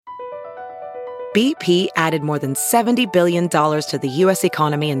BP added more than $70 billion to the U.S.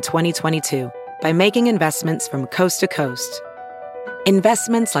 economy in 2022 by making investments from coast to coast.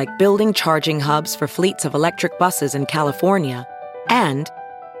 Investments like building charging hubs for fleets of electric buses in California and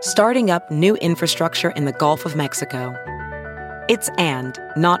starting up new infrastructure in the Gulf of Mexico. It's and,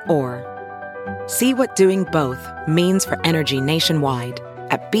 not or. See what doing both means for energy nationwide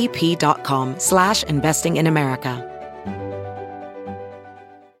at bp.com/investing in America.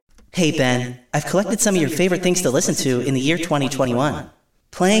 Hey, Ben, I've collected some of your favorite things to listen to in the year 2021.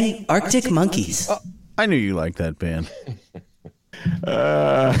 Playing Arctic Monkeys. Oh, I knew you liked that band.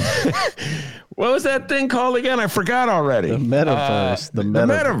 What was that thing called again? I forgot already. The metaverse. The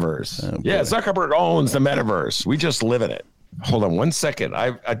metaverse. Oh, yeah, Zuckerberg owns the metaverse. We just live in it. Hold on one second.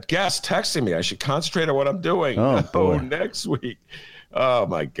 A guest texting me. I should concentrate on what I'm doing. Oh, next week. Oh,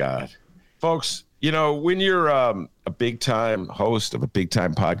 my God. Folks, you know, when you're a big-time host of a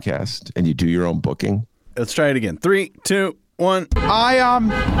big-time podcast and you do your own booking. Let's try it again. 3, 2, 1.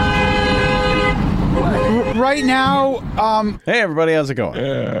 Right now, Hey, everybody. How's it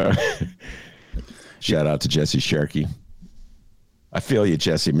going? Shout out to Jesse Sharkey. I feel you,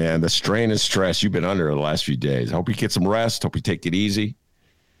 Jesse, man. The strain and stress you've been under the last few days. I hope you get some rest. Hope you take it easy.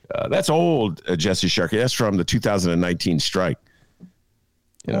 That's old, Jesse Sharkey. That's from the 2019 strike.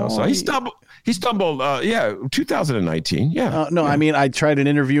 You know, so he stumbled. 2019. Yeah. No, I mean, I tried to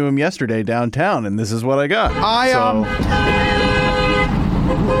interview him yesterday downtown, and this is what I got.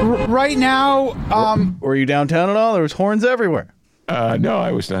 Right now, Were you downtown at all? There was horns everywhere. No,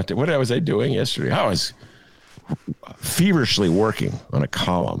 I was not. What was I doing yesterday? I was feverishly working on a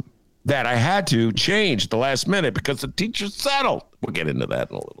column that I had to change at the last minute because the teacher settled. We'll get into that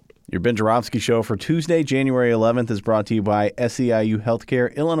in a little bit. Your Ben Joravsky Show for Tuesday, January 11th is brought to you by SEIU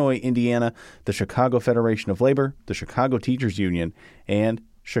Healthcare, Illinois, Indiana, the Chicago Federation of Labor, the Chicago Teachers Union, and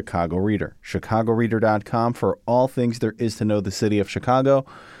Chicago Reader. ChicagoReader.com for all things there is to know the city of Chicago,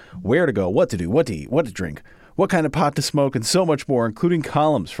 where to go, what to do, what to eat, what to drink, what kind of pot to smoke, and so much more, including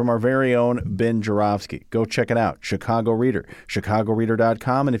columns from our very own Ben Joravsky. Go check it out, Chicago Reader,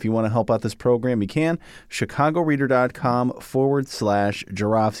 ChicagoReader.com. And if you want to help out this program, you can,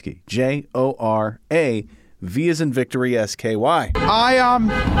 ChicagoReader.com/Joravsky, J-O-R-A, V as in victory, S-K-Y.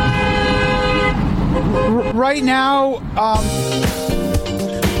 right now,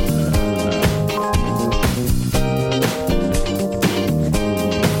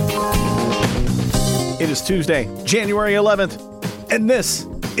 It is Tuesday, January 11th, and this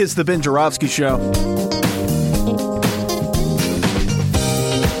is the Ben Joravsky Show.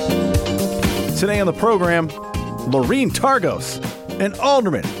 Today on the program, Loreen Targos and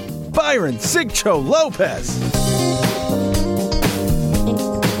Alderman Byron Sigcho-Lopez.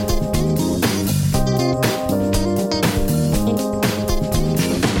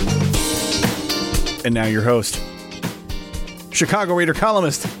 And now your host, Chicago Reader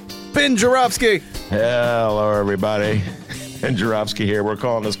columnist, Ben Joravsky. Hello, everybody. Ben Joravsky here. We're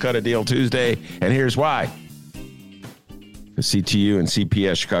calling this Cut a Deal Tuesday, and here's why. The CTU and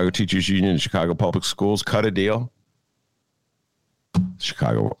CPS, Chicago Teachers Union, and Chicago Public Schools, cut a deal.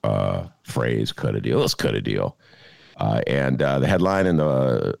 Chicago phrase, cut a deal. Let's cut a deal. And the headline in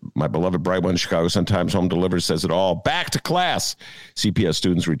my beloved bright one, Chicago Sun-Times Home Delivered, says it all. Back to class. CPS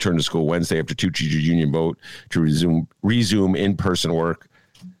students return to school Wednesday after two teachers union vote to resume in-person work.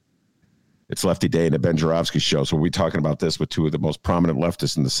 It's Lefty Day in the Ben Joravsky Show, so we'll be talking about this with two of the most prominent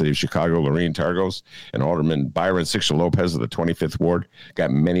leftists in the city of Chicago, Loreen Targos and Alderman Byron Sigcho-Lopez of the 25th Ward.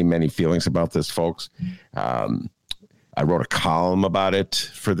 Got many, many feelings about this, folks. I wrote a column about it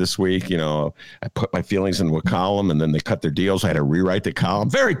for this week. You know, I put my feelings into a column, and then they cut their deals. I had to rewrite the column.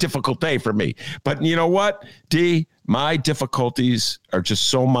 Very difficult day for me. But you know what, D? My difficulties are just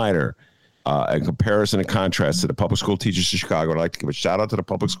so minor. In comparison and contrast to the public school teachers of Chicago. I'd like to give a shout out to the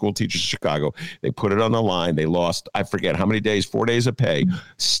public school teachers of Chicago. They put it on the line. They lost, I forget how many days, 4 days of pay,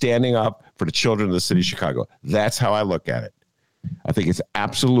 standing up for the children of the city of Chicago. That's how I look at it. I think it's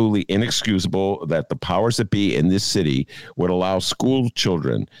absolutely inexcusable that the powers that be in this city would allow school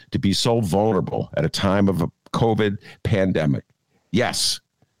children to be so vulnerable at a time of a COVID pandemic. Yes.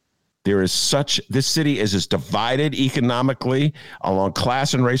 This city is as divided economically along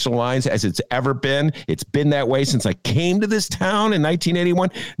class and racial lines as it's ever been. It's been that way since I came to this town in 1981.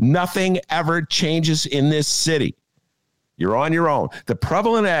 Nothing ever changes in this city. You're on your own. The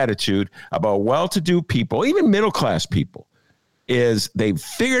prevalent attitude about well-to-do people, even middle-class people, is they've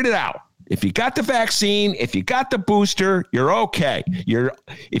figured it out. If you got the vaccine, if you got the booster, you're okay.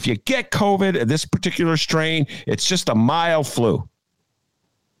 If you get COVID, this particular strain, it's just a mild flu.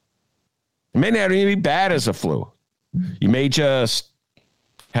 It may not even be bad as a flu. You may just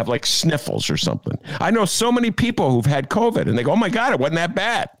have like sniffles or something. I know so many people who've had COVID and they go, oh my God, it wasn't that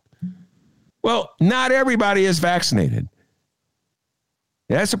bad. Well, not everybody is vaccinated.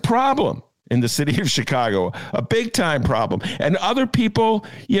 That's a problem in the city of Chicago, a big time problem. And other people,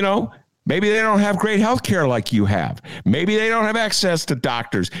 you know, maybe they don't have great health care like you have. Maybe they don't have access to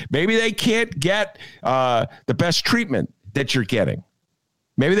doctors. Maybe they can't get the best treatment that you're getting.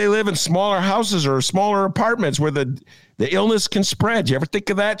 Maybe they live in smaller houses or smaller apartments where the illness can spread. You ever think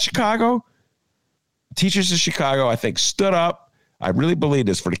of that, Chicago? Teachers in Chicago, I think, stood up. I really believe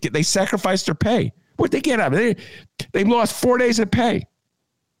this. They sacrificed their pay. What'd they get out of it? They lost 4 days of pay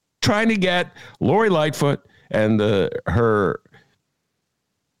trying to get Lori Lightfoot and her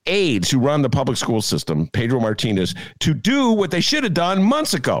aides who run the public school system, Pedro Martinez, to do what they should have done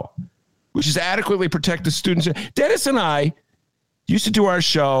months ago, which is adequately protect the students. Dennis and I used to do our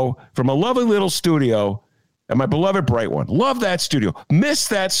show from a lovely little studio at my beloved Bright One. Love that studio. Miss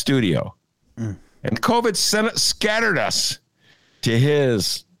that studio. And COVID scattered us to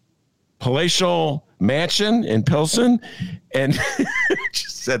his palatial mansion in Pilsen, and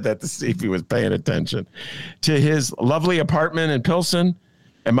just said that to see if he was paying attention, to his lovely apartment in Pilsen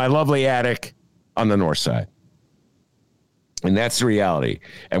and my lovely attic on the north side. And that's the reality.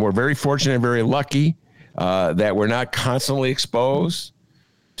 And we're very fortunate and very lucky that we're not constantly exposed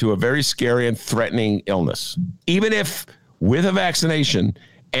to a very scary and threatening illness. Even if with a vaccination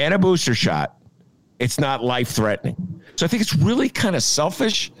and a booster shot, it's not life-threatening. So I think it's really kind of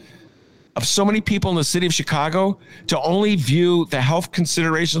selfish of so many people in the city of Chicago to only view the health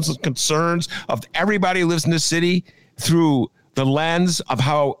considerations and concerns of everybody who lives in the city through the lens of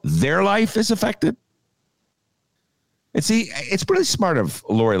how their life is affected. And see, it's really smart of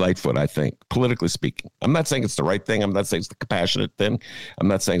Lori Lightfoot, I think, politically speaking. I'm not saying it's the right thing. I'm not saying it's the compassionate thing. I'm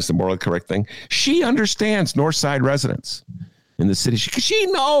not saying it's the morally correct thing. She understands North Side residents in the city. She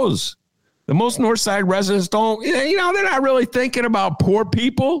knows the most North Side residents don't, you know, they're not really thinking about poor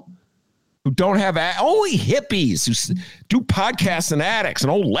people who don't have, only hippies who do podcasts and addicts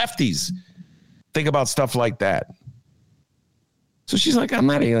and old lefties think about stuff like that. So she's like, I'm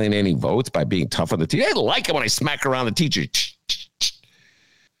not alienating votes by being tough on the teacher. They like it when I smack around the teacher.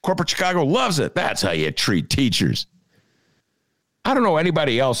 Corporate Chicago loves it. That's how you treat teachers. I don't know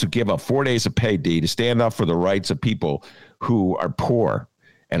anybody else who give up 4 days of pay, D, to stand up for the rights of people who are poor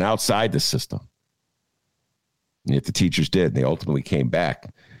and outside the system. And if the teachers did, and they ultimately came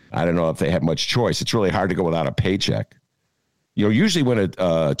back, I don't know if they had much choice. It's really hard to go without a paycheck. You know, usually when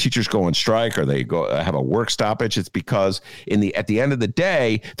teachers go on strike or they go have a work stoppage, it's because at the end of the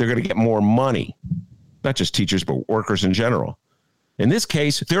day, they're going to get more money. Not just teachers, but workers in general. In this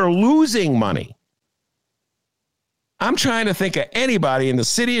case, they're losing money. I'm trying to think of anybody in the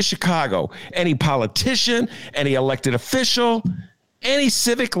city of Chicago, any politician, any elected official, any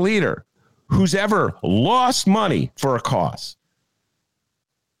civic leader who's ever lost money for a cause.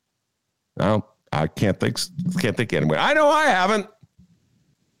 Well, I can't think anyway. I know I haven't.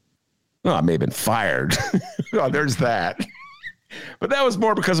 No, I may have been fired. Oh, there's that. But that was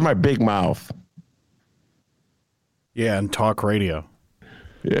more because of my big mouth. Yeah, and talk radio.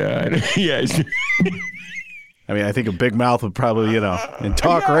 Yeah, yeah. I mean, I think a big mouth would probably, in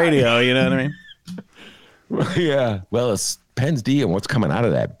talk radio, you know what I mean? Well, yeah. Well, it depends, D, on what's coming out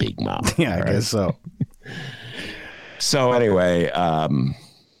of that big mouth. Yeah, I guess so. So anyway,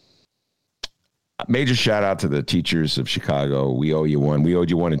 major shout out to the teachers of Chicago. We owe you one. We owed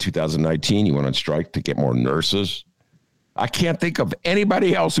you one in 2019. You went on strike to get more nurses. I can't think of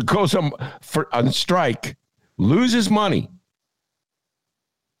anybody else who goes on strike, loses money,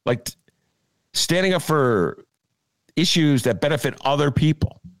 like standing up for issues that benefit other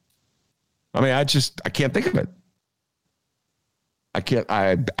people. I mean, I can't think of it.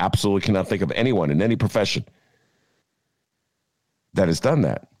 I absolutely cannot think of anyone in any profession that has done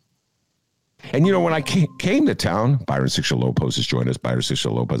that. And, when I came to town, Byron Sigcho-Lopez has joined us. Byron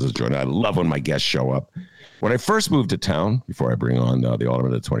Sigcho-Lopez has joined us. I love when my guests show up. When I first moved to town, before I bring on the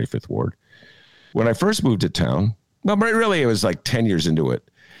Alderman of the 25th Ward, when I first moved to town, well, really, it was like 10 years into it.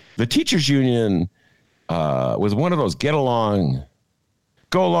 The teachers union was one of those go along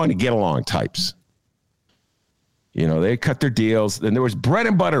to get along types. They cut their deals. Then there was bread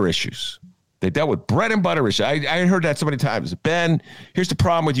and butter issues. They dealt with bread and butter issues. I heard that so many times. Ben, here's the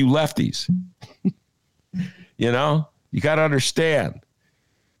problem with you lefties. You got to understand.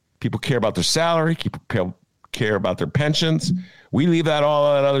 People care about their salary. People care about their pensions. We leave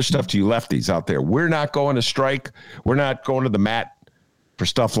all that other stuff to you lefties out there. We're not going to strike. We're not going to the mat for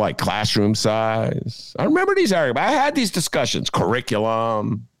stuff like classroom size. I remember these arguments. I had these discussions.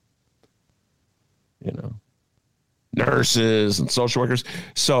 Curriculum. nurses and social workers.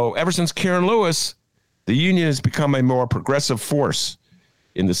 So ever since Karen Lewis, the union has become a more progressive force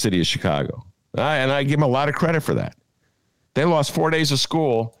in the city of Chicago. And I give them a lot of credit for that. They lost 4 days of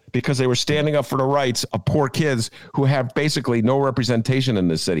school because they were standing up for the rights of poor kids who have basically no representation in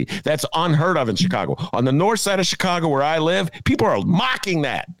this city. That's unheard of in Chicago. On the north side of Chicago where I live, people are mocking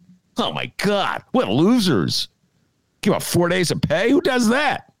that. Oh, my God. What losers. Give up 4 days of pay? Who does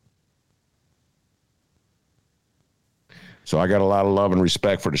that? So I got a lot of love and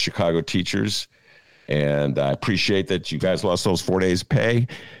respect for the Chicago teachers. And I appreciate that you guys lost those 4 days pay.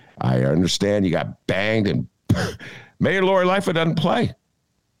 I understand you got banged, and Mayor Lori Lightfoot doesn't play.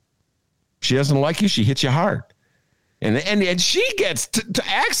 She doesn't like you. She hits you hard. And she gets to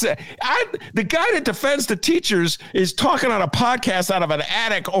access. The guy that defends the teachers is talking on a podcast out of an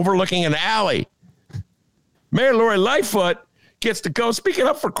attic overlooking an alley. Mayor Lori Lightfoot gets to go speaking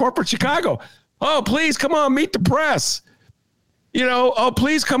up for corporate Chicago. Oh, please come on, meet the press.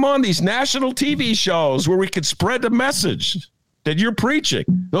 Please come on these national TV shows where we can spread the message that you're preaching.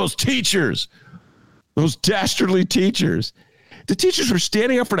 Those teachers, those dastardly teachers. The teachers were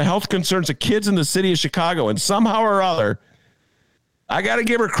standing up for the health concerns of kids in the city of Chicago, and somehow or other, I got to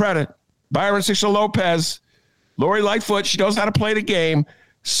give her credit. Byron, Sigcho-Lopez, Lori Lightfoot, she knows how to play the game.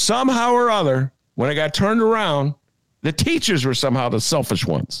 Somehow or other, when I got turned around, the teachers were somehow the selfish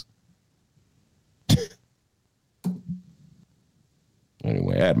ones.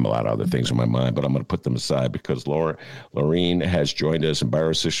 Anyway, I had a lot of other things in my mind, but I'm going to put them aside because Loreen has joined us and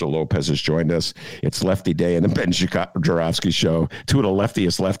Byron Sigcho-Lopez has joined us. It's Lefty Day in the Ben Joravsky Show. Two of the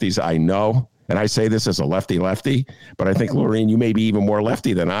leftiest lefties I know. And I say this as a lefty, but I think, Loreen, you may be even more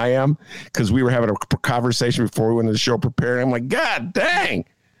lefty than I am because we were having a conversation before we went to the show preparing. I'm like, God dang,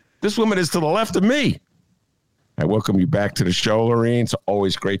 this woman is to the left of me. I welcome you back to the show, Loreen. It's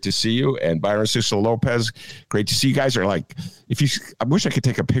always great to see you. And Byron Sigcho-Lopez, great to see you guys. Are like, I wish I could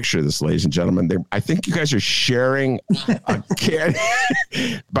take a picture of this, ladies and gentlemen. I think you guys are sharing a kid.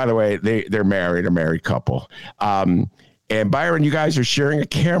 By the way, they're married, a married couple. And Byron, you guys are sharing a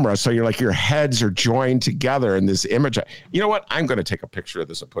camera. So you're like, your heads are joined together in this image. You know what? I'm going to take a picture of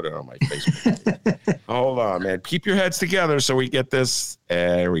this and put it on my Facebook. Hold on, man. Keep your heads together so we get this.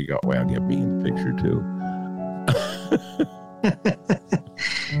 There we go. Well, get me in the picture too.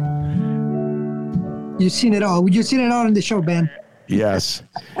 You've seen it all. You've seen it all in the show, Ben. Yes.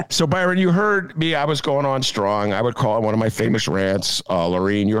 So, Byron, you heard me. I was going on strong. I would call it one of my famous rants.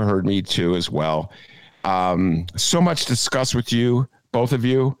 Loreen, you heard me too as well. So much to discuss with you, both of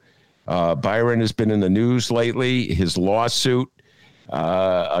you. Byron has been in the news lately. His lawsuit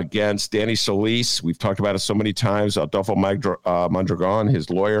against Danny Solis. We've talked about it so many times. Adolfo Mondragon, his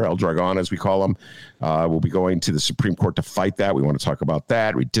lawyer, El Dragon, as we call him, will be going to the Supreme Court to fight that. We want to talk about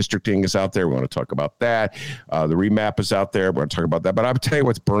that. Redistricting is out there. We want to talk about that. The remap is out there. We want to talk about that. But I'll tell you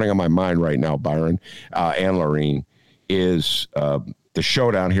what's burning on my mind right now, Byron and Loreen, is the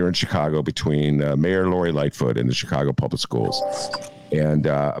showdown here in Chicago between Mayor Lori Lightfoot and the Chicago Public Schools. And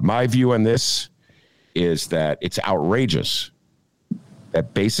my view on this is that it's outrageous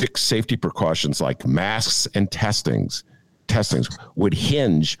that basic safety precautions like masks and testings would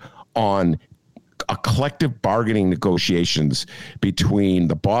hinge on a collective bargaining negotiations between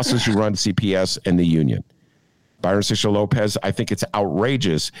the bosses who run CPS and the union. Byron Sigcho-Lopez, I think it's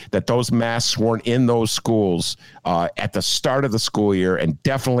outrageous that those masks weren't in those schools at the start of the school year and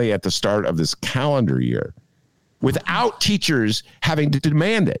definitely at the start of this calendar year without teachers having to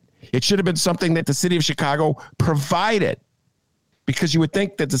demand it. It should have been something that the city of Chicago provided. Because you would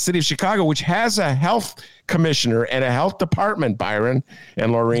think that the city of Chicago, which has a health commissioner and a health department, Byron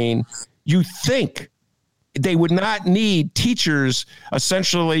and Loreen, you think they would not need teachers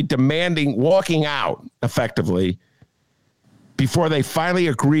essentially walking out effectively before they finally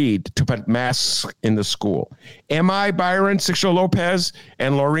agreed to put masks in the school. Am I, Byron Sigcho-Lopez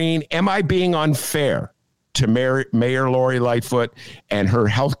and Loreen, am I being unfair to Mayor Lori Lightfoot and her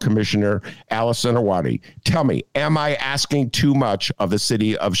health commissioner, Allison Awadi? Tell me, am I asking too much of the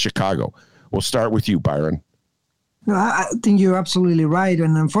city of Chicago? We'll start with you, Byron. No, I think you're absolutely right.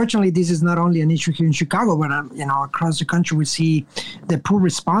 And unfortunately, this is not only an issue here in Chicago, but across the country, we see the poor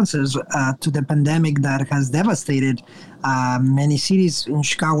responses to the pandemic that has devastated many cities. In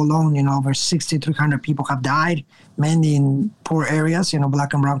Chicago alone, over 6,300 people have died, mainly in poor areas,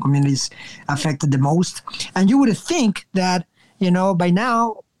 Black and brown communities affected the most. And you would think that, by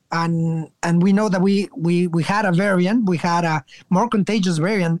now, and we know that we had a variant, we had a more contagious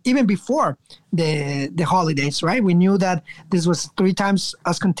variant even before the holidays, right? We knew that this was 3 times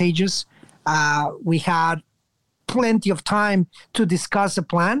as contagious. We had plenty of time to discuss a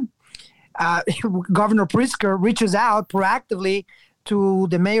plan. Governor Pritzker reaches out proactively to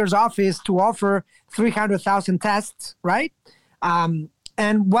the mayor's office to offer 300,000 tests, right? And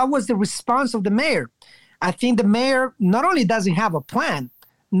what was the response of the mayor? I think the mayor not only doesn't have a plan,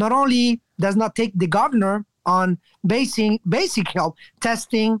 not only does not take the governor on basic help,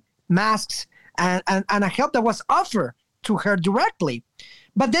 testing, masks, and a help that was offered to her directly,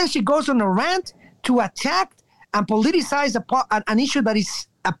 but then she goes on a rant to attack and politicize an issue that is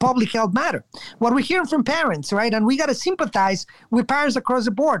a public health matter. What we're hearing from parents, right? And we got to sympathize with parents across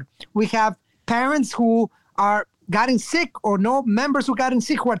the board. We have parents who are gotten sick or know members who gotten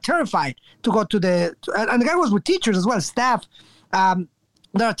sick who are terrified to go and the guy was with teachers as well, staff, that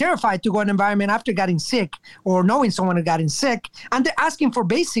are terrified to go in an environment after getting sick or knowing someone who gotten sick, and they're asking for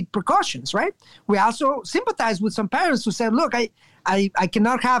basic precautions, right? We also sympathize with some parents who said, look, I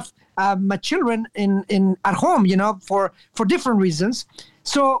cannot have my children at home, for different reasons.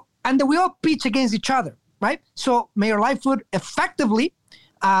 So, and then we all pitch against each other, right? So Mayor Lightfoot effectively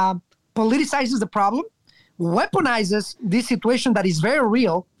politicizes the problem, weaponizes this situation that is very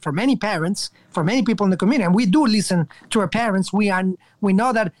real for many parents, for many people in the community. And we do listen to our parents. We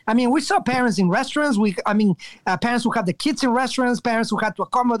know that, we saw parents in restaurants. Parents who have the kids in restaurants, parents who had to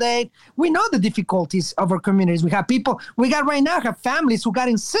accommodate. We know the difficulties of our communities. We got right now families who got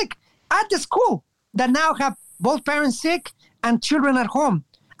sick at the school that now have both parents sick and children at home.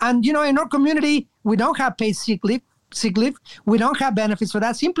 And, in our community, we don't have paid sick leave. We don't have benefits for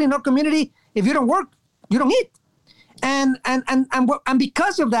that. Simply in our community, if you don't work, you don't eat. And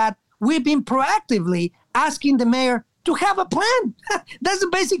because of that, we've been proactively asking the mayor to have a plan. That's the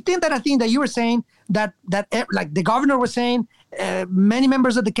basic thing that I think that you were saying, that like the governor was saying, many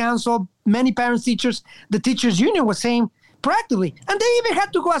members of the council, many parents, teachers, the teachers union was saying proactively. And they even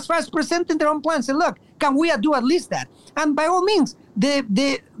had to go as far as presenting their own plan and say, look, can we do at least that? And by all means, the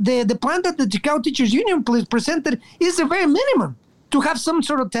plan that the Chicago Teachers Union presented is the very minimum to have some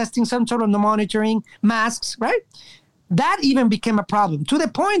sort of testing, some sort of monitoring, masks, right? That even became a problem to the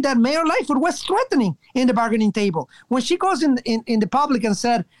point that Mayor Lightfoot was threatening in the bargaining table. When she goes in the public and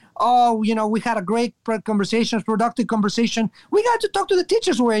said, oh, we had a great productive conversation. We got to talk to the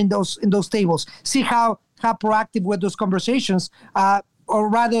teachers who were in those tables, see how proactive were those conversations, or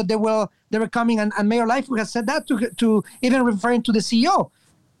rather they were coming, and Mayor Lightfoot has said that to even referring to the CEO.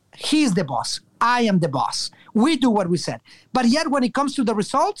 He's the boss. I am the boss. We do what we said. But yet when it comes to the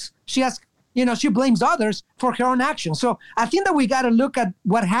results, she blames others for her own actions. So I think that we got to look at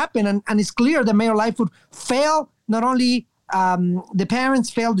what happened, and it's clear that Mayor Lightfoot failed. Not only the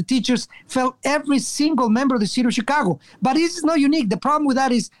parents failed, the teachers failed, every single member of the city of Chicago. But this is not unique. The problem with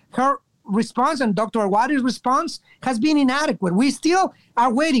that is her response and Dr. Aguadi's response has been inadequate. We still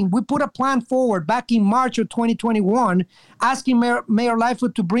are waiting. We put a plan forward back in March of 2021, asking Mayor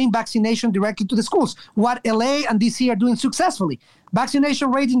Lightfoot to bring vaccination directly to the schools, what LA and DC are doing successfully.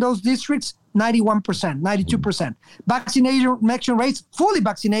 Vaccination rate in those districts, 91%, 92%. Vaccination rates, fully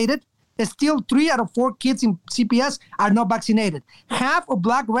vaccinated, still 3 out of 4 kids in CPS are not vaccinated. Half of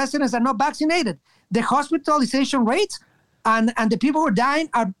Black residents are not vaccinated. The hospitalization rates and the people who are dying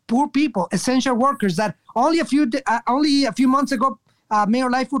are poor people, essential workers that only a few months ago Mayor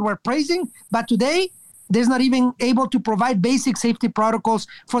Lightfoot were praising, but today there's not even able to provide basic safety protocols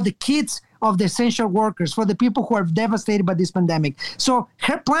for the kids of the essential workers, for the people who are devastated by this pandemic. So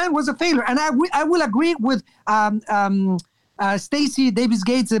her plan was a failure, and I will agree with Stacey Davis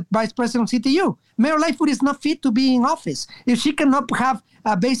Gates, the Vice President of CTU. Mayor Lightfoot is not fit to be in office. If she cannot have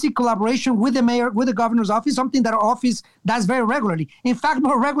a basic collaboration with the mayor, with the governor's office, something that our office does very regularly. In fact,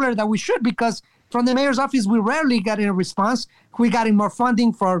 more regular than we should, because from the mayor's office, we rarely got a response. We got more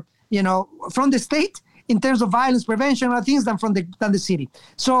funding from the state in terms of violence prevention and things than the city.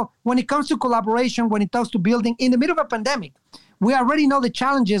 So when it comes to collaboration, when it comes to building in the middle of a pandemic, we already know the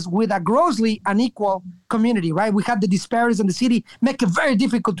challenges with a grossly unequal community, right? We have the disparities in the city, make it very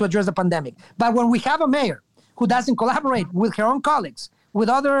difficult to address the pandemic. But when we have a mayor who doesn't collaborate with her own colleagues, with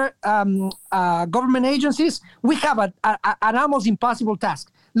other government agencies, we have an almost impossible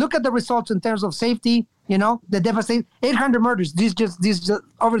task. Look at the results in terms of safety, the devastating 800 murders,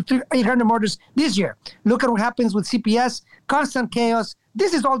 over 800 murders this year. Look at what happens with CPS, constant chaos.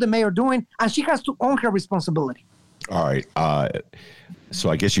 This is all the mayor doing, and she has to own her responsibility. All right. So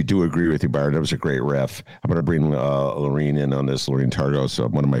I guess you do agree with you, Byron. That was a great ref. I'm going to bring Loreen in on this. Loreen Targos,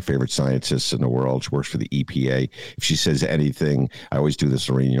 one of my favorite scientists in the world. She works for the EPA. If she says anything, I always do this,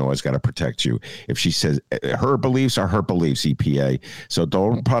 Loreen. You always got to protect you. If she says her beliefs are her beliefs, EPA. So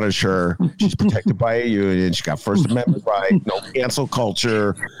don't punish her. She's protected by a union. She got First Amendment right. No cancel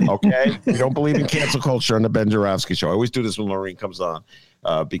culture. Okay? We don't believe in cancel culture on the Ben Joravsky Show. I always do this when Loreen comes on.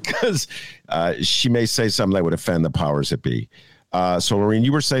 because she may say something that would offend the powers that be. So, Loreen,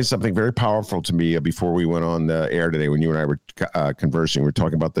 you were saying something very powerful to me before we went on the air today when you and I were conversing. We were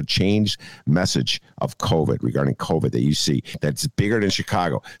talking about the changed message of COVID, regarding COVID that you see that's bigger than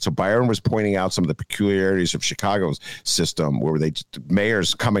Chicago. So Byron was pointing out some of the peculiarities of Chicago's system where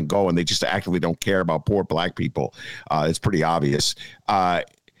mayors come and go and they just actively don't care about poor black people. It's pretty obvious.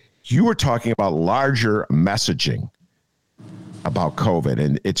 You were talking about larger messaging about COVID,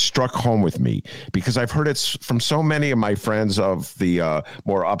 and it struck home with me because I've heard it from so many of my friends of the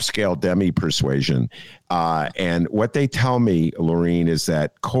more upscale demi persuasion. And what they tell me, Loreen, is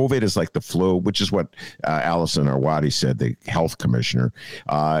that COVID is like the flu, which is what Allison Arwady said, the health commissioner.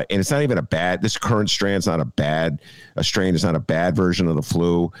 And it's not even this current strain is not a strain is not a bad version of the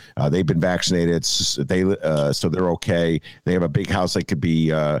flu. They've been vaccinated, so they're okay. They have a big house that could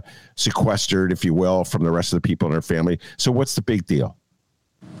be sequestered, if you will, from the rest of the people in their family. So what's the big deal?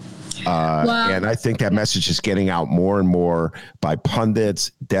 And I think that message is getting out more and more by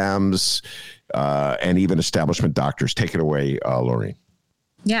pundits, Dems, and even establishment doctors. Take it away, Loreen.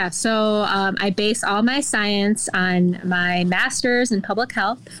 Yeah, so I base all my science on my master's in public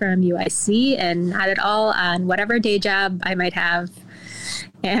health from UIC and not at all on whatever day job I might have.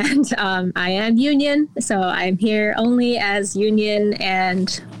 And I am union, so I'm here only as union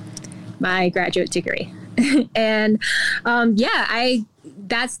and my graduate degree. And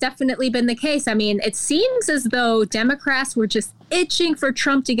that's definitely been the case. I mean, it seems as though Democrats were just itching for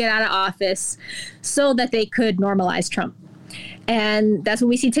Trump to get out of office so that they could normalize Trump. And that's what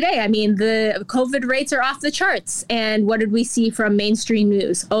we see today. I mean, the COVID rates are off the charts. And what did we see from mainstream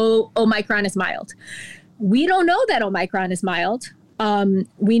news? Oh, Omicron is mild. We don't know that Omicron is mild.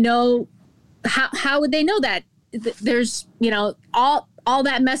 We know, how would they know that? There's, all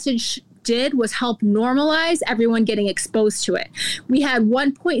that message did was help normalize everyone getting exposed to it. We had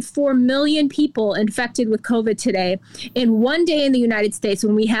 1.4 million people infected with COVID today in one day in the United States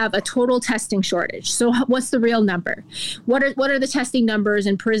when we have a total testing shortage. So what's the real number? What are the testing numbers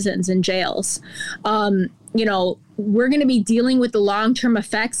in prisons and jails? We're going to be dealing with the long-term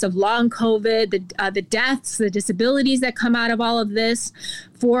effects of long COVID, the deaths, the disabilities that come out of all of this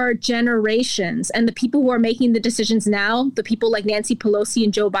for generations. And the people who are making the decisions now, the people like Nancy Pelosi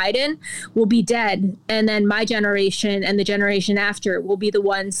and Joe Biden, will be dead. And then my generation and the generation after will be the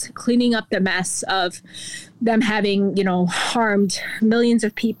ones cleaning up the mess of them having, harmed millions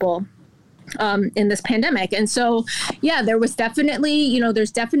of people in this pandemic. And so, there was definitely,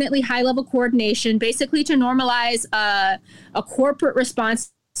 there's definitely high level coordination, basically to normalize a corporate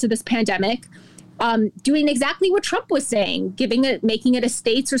response to this pandemic, doing exactly what Trump was saying, making it a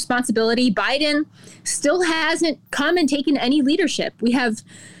state's responsibility. Biden still hasn't come and taken any leadership. Where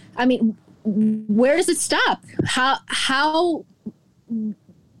does it stop? How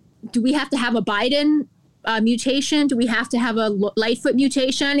do we have to have a Biden mutation? Do we have to have a Lightfoot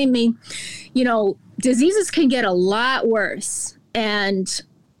mutation? I mean, diseases can get a lot worse, and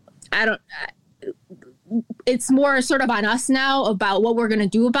it's more sort of on us now about what we're going to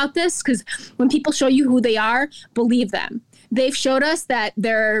do about this, because when people show you who they are, believe them. They've showed us that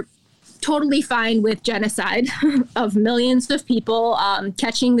they're totally fine with genocide of millions of people,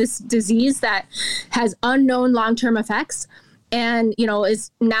 catching this disease that has unknown long-term effects, and,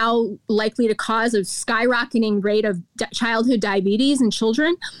 is now likely to cause a skyrocketing rate of childhood diabetes in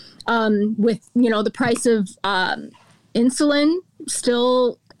children, with, the price of insulin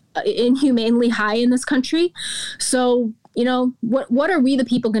still inhumanely high in this country. So, what are we the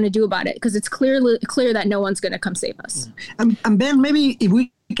people going to do about it? Because it's clear that no one's going to come save us. And Ben, maybe if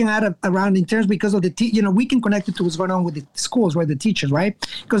we can add around in terms because of we can connect it to what's going on with the schools, right? The teachers, right?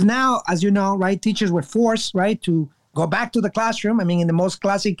 Because now, as you know, right, teachers were forced, right, to go back to the classroom. I mean, in the most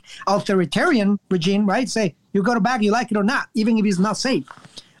classic authoritarian regime, right? Say, you go back, you like it or not, even if it's not safe.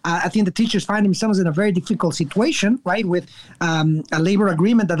 I think the teachers find themselves in a very difficult situation, right, with a labor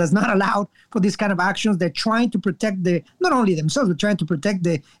agreement that does not allow for these kind of actions. They're trying to protect not only themselves, but trying to protect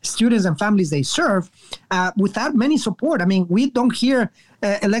the students and families they serve without many support. I mean, we don't hear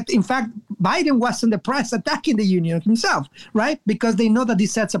in fact, Biden was in the press attacking the union himself, right? Because they know that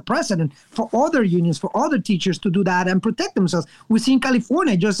this sets a precedent for other unions, for other teachers to do that and protect themselves. We see in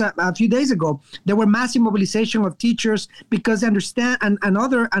California just a few days ago, there were massive mobilization of teachers because they understand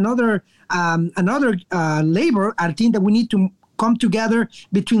another labor. I think that we need to come together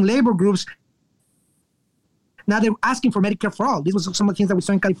between labor groups Now they're asking for Medicare for all. These were some of the things that we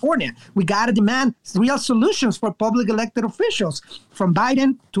saw in California. We got to demand real solutions for public elected officials, from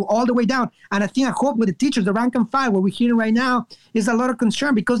Biden to all the way down. And I hope with the teachers, the rank and file, what we're hearing right now is a lot of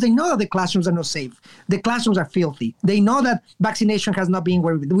concern because they know that the classrooms are not safe. The classrooms are filthy. They know that vaccination has not been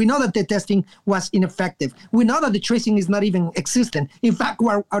where we know that the testing was ineffective. We know that the tracing is not even existent. In fact,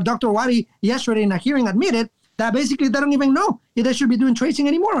 our Dr. Wadi yesterday in a hearing admitted that basically they don't even know if they should be doing tracing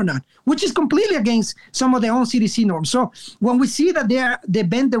anymore or not, which is completely against some of their own CDC norms. So when we see that they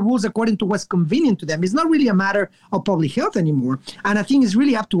bend the rules according to what's convenient to them, it's not really a matter of public health anymore. And I think it's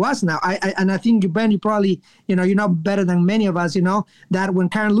really up to us now. And I think, Ben, you probably, you know better than many of us, that when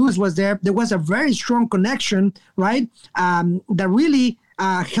Karen Lewis was there was a very strong connection, right, that really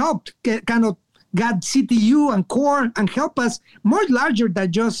helped kind of got CTU and CORE and help us more larger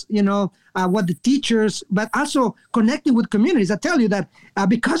than just, what the teachers, but also connecting with communities. I tell you that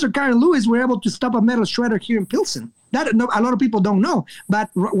because of Karen Lewis, we're able to stop a metal shredder here in Pilsen. That a lot of people don't know, but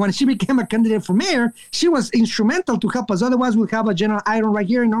when she became a candidate for mayor, she was instrumental to help us. Otherwise, we'll have a General Iron right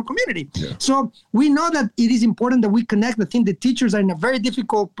here in our community. Yeah. So we know that it is important that we connect. I think the teachers are in a very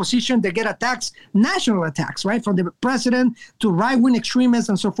difficult position. They get attacks, national attacks, right, from the president to right-wing extremists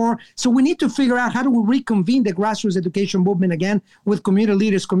and so forth. So we need to figure out how do we reconvene the grassroots education movement again with community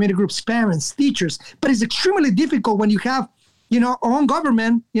leaders, community groups, parents, teachers. But it's extremely difficult when you have, our own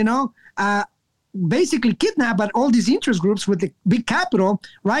government, basically kidnapped by all these interest groups with the big capital,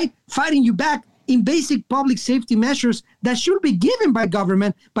 right, fighting you back in basic public safety measures that should be given by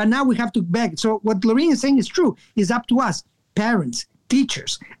government, but now we have to beg. So what Loreen is saying is true. It's up to us, parents,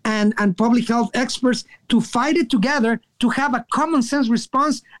 teachers, and public health experts to fight it together, to have a common sense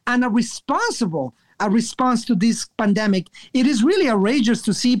response and a response to this pandemic. It is really outrageous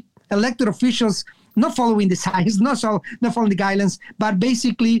to see elected officials not following the science, not following the guidelines, but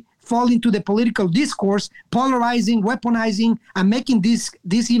basically fall into the political discourse, polarizing, weaponizing, and making this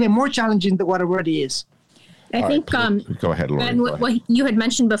even more challenging than what it already is. I think, go ahead, Loreen. And what you had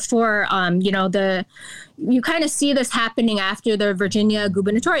mentioned before, you kind of see this happening after the Virginia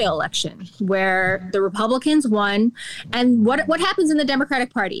gubernatorial election, where the Republicans won. And what happens in the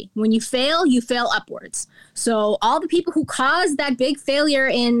Democratic Party? When you fail upwards. So all the people who caused that big failure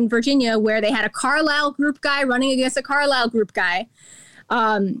in Virginia, where they had a Carlisle group guy running against a Carlisle group guy,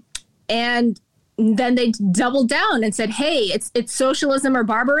 and then they doubled down and said, hey, it's socialism or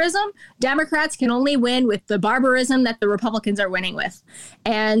barbarism. Democrats can only win with the barbarism that the Republicans are winning with.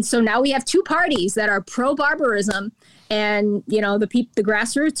 And so now we have two parties that are pro-barbarism. And, the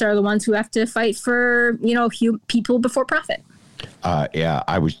grassroots are the ones who have to fight for, people before profit.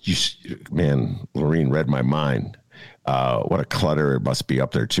 Loreen read my mind. What a clutter it must be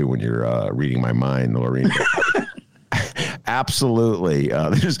up there, too, when you're reading my mind, Loreen. Absolutely.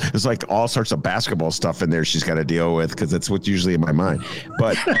 There's like all sorts of basketball stuff in there she's got to deal with because that's what's usually in my mind.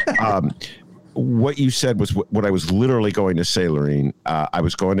 But what you said was what I was literally going to say, Loreen. I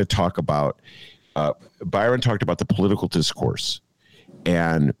was going to talk about, Byron talked about the political discourse.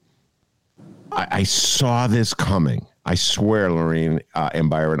 And I saw this coming. I swear, Loreen and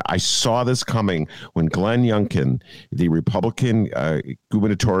Byron, I saw this coming when Glenn Youngkin, the Republican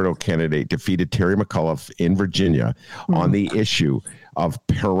gubernatorial candidate, defeated Terry McAuliffe in Virginia on the issue of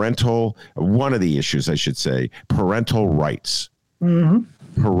parental rights.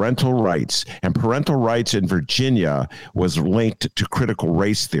 Mm-hmm. Parental rights. And parental rights in Virginia was linked to critical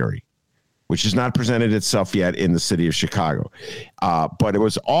race theory, which has not presented itself yet in the city of Chicago. But it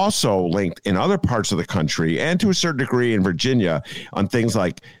was also linked in other parts of the country and to a certain degree in Virginia on things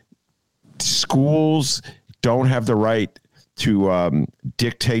like schools don't have the right to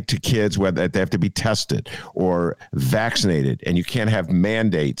dictate to kids whether they have to be tested or vaccinated. And you can't have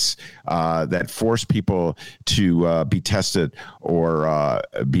mandates that force people to be tested or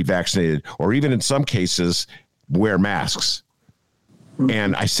be vaccinated, or even in some cases, wear masks.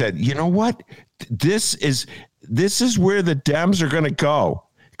 And I said, you know what? This is where the Dems are going to go,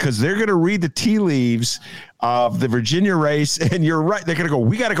 because they're going to read the tea leaves of the Virginia race. And you're right. They're going to go,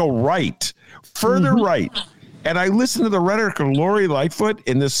 we got to go right, further right. And I listened to the rhetoric of Lori Lightfoot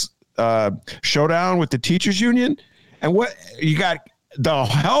in this showdown with the teachers union. And what you got, the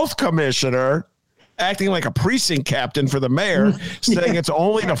health commissioner acting like a precinct captain for the mayor, saying it's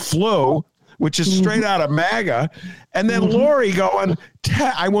only the flu, which is straight out of MAGA. And then Lori going,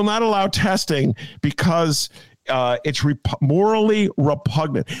 I will not allow testing because it's morally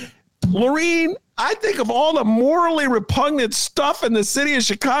repugnant. Loreen, I think of all the morally repugnant stuff in the city of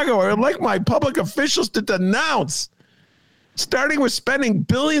Chicago, I would like my public officials to denounce, starting with spending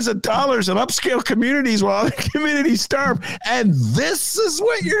billions of dollars in upscale communities while other communities starve. And this is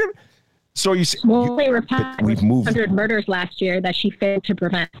what So you see, we've moved 100 murders last year that she failed to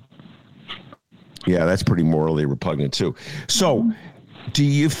prevent. Yeah, that's pretty morally repugnant too. So, do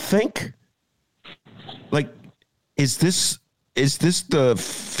you think, like, is this the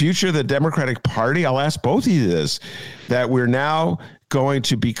future of the Democratic Party? I'll ask both of you this: that we're now going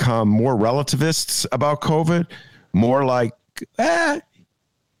to become more relativists about COVID, more like,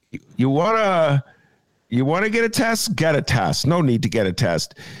 you want to get a test? Get a test. No need to get a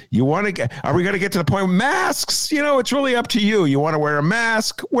test. Are we going to get to the point with masks? It's really up to you. You want to wear a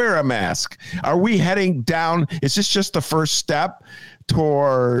mask? Wear a mask. Are we heading down? Is this just the first step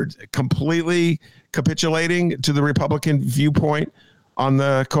toward completely capitulating to the Republican viewpoint on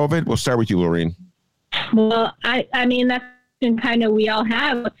the COVID? We'll start with you, Loreen. Well, I mean, that's kind of we all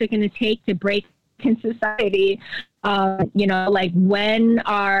have. What's it going to take to break in society? Like when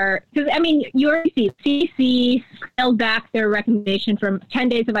because I mean, you already see CDC scaled back their recommendation from 10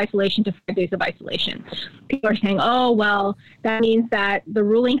 days of isolation to 5 days of isolation. People are saying, oh, well, that means that the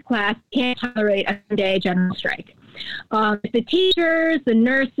ruling class can't tolerate a 10-day general strike. The teachers, the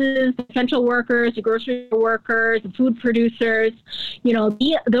nurses, the essential workers, the grocery workers, the food producers,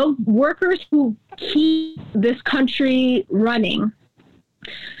 those workers who keep this country running,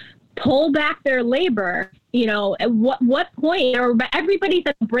 pull back their labor, at what point, or everybody's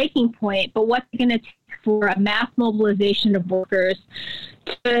at the breaking point, but what's it going to take for a mass mobilization of workers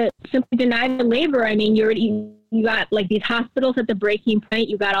to simply deny the labor? I mean, you got like these hospitals at the breaking point,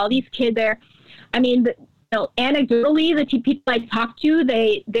 you got all these kids there. I mean, anecdotally, the people I talk to,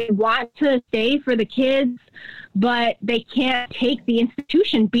 they want to stay for the kids, but they can't take the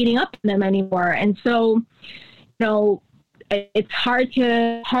institution beating up on them anymore. And so, it's hard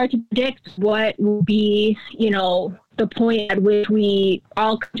to predict what will be, the point at which we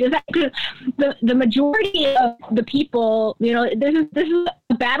all just the majority of the people, this is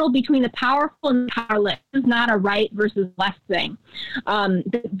a battle between the powerful and the powerless. This is not a right versus left thing.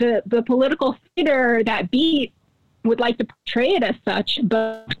 The political theater that beat would like to portray it as such,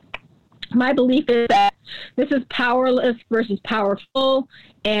 but my belief is that this is powerless versus powerful,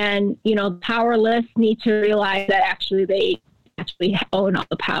 and powerless need to realize that actually they actually own all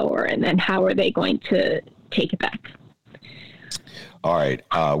the power, and then how are they going to take it back? All right,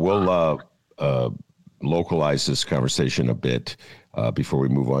 we'll localize this conversation a bit before we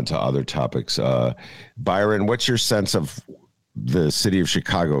move on to other topics. Byron, what's your sense of the city of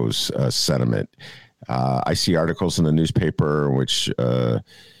Chicago's sentiment? I see articles in the newspaper in which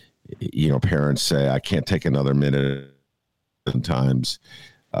parents say, I can't take another minute sometimes,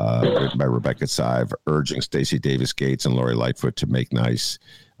 written by Rebecca Sive, urging Stacey Davis Gates and Lori Lightfoot to make nice,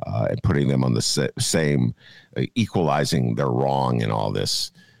 and putting them on the same, equalizing their wrong in all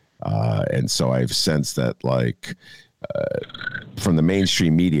this. And so I've sensed that, from the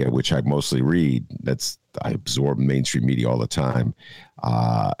mainstream media, which I mostly read, I absorb mainstream media all the time,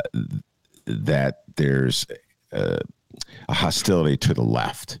 that there's a hostility to the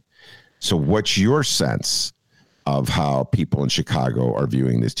left. So what's your sense of how people in Chicago are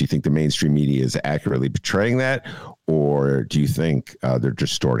viewing this? Do you think the mainstream media is accurately portraying that, or do you think they're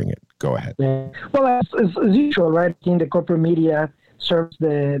distorting it? Go ahead. Yeah. Well, as usual, right? In the corporate media serves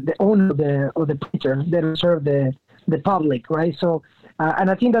the owner of the printer. They don't serve the public, right? So,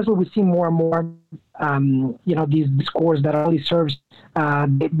 and I think that's what we see more and more. These discourse that only serves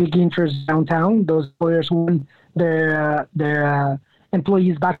the big interests downtown. Those lawyers want their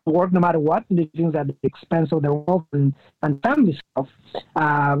employees back to work no matter what, and they think at the expense of their wealth and family stuff.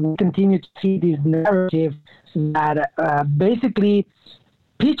 We continue to see this narrative that basically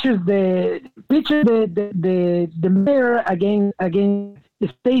pictures the mayor against the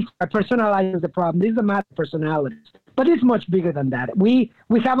state, personalizes the problem. This is a matter of personalities, but it's much bigger than that. We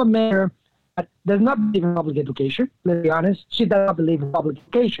have a mayor that does not believe in public education. Let's be honest, she does not believe in public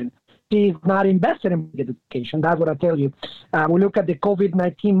education. She's not invested in public education. That's what I tell you. We look at the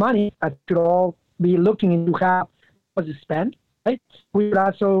COVID-19 money. I should all be looking into how was it spent. Right? We would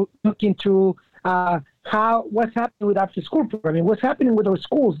also look into what's happening with after school programming, what's happening with our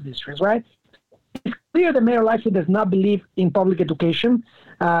schools districts, right? It's clear that Mayor Lightfoot does not believe in public education.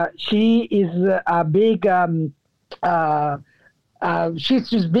 She is a big she's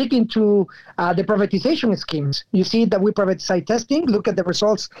just big into the privatization schemes. You see that we privatize testing. Look at the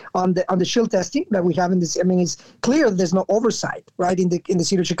results on the shield testing that we have in this. I mean, it's clear there's no oversight, right, in the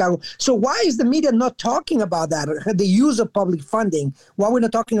city of Chicago. So why is the media not talking about that, the use of public funding? Why we're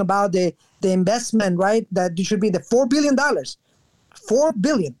not talking about the investment, right, that should be the $4 billion. $4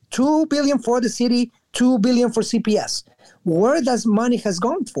 billion, $2 billion for the city, $2 billion for CPS. where does money has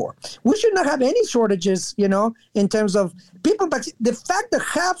gone for. We should not have any shortages, in terms of people. The fact that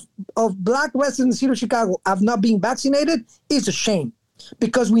half of Black residents in the city of Chicago have not been vaccinated is a shame,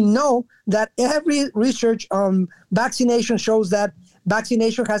 because we know that every research on vaccination shows that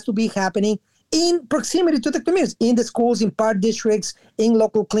vaccination has to be happening in proximity to the communities, in the schools, in park districts, in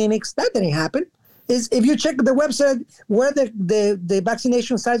local clinics. That didn't happen. If you check the website where the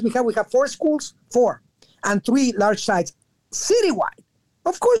vaccination sites we have 4 schools, 4, and 3 large sites citywide.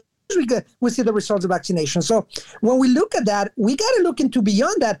 Of course, we see the results of vaccination. So when we look at that, we got to look into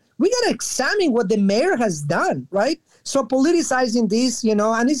beyond that. We got to examine what the mayor has done, right? So politicizing this,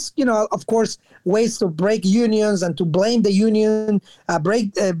 and it's, of course, ways to break unions and to blame the union,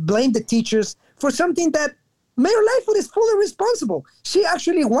 blame the teachers for something that Mayor Lightfoot is fully responsible. She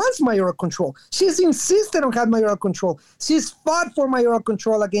actually wants mayoral control. She's insisted on having mayoral control. She's fought for mayoral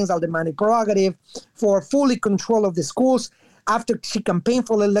control against Aldermanic prerogative, for fully control of the schools. After she campaigned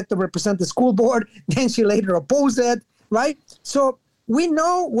for elected to represent the school board, then she later opposed it, right? So we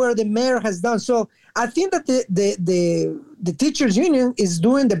know where the mayor has done. So I think that the teachers union is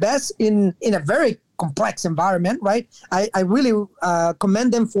doing the best in a very complex environment, right? I really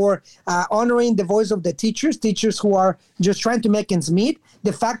commend them for honoring the voice of the teachers who are just trying to make ends meet.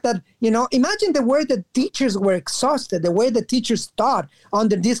 The fact that, imagine the way the teachers were exhausted, the way the teachers taught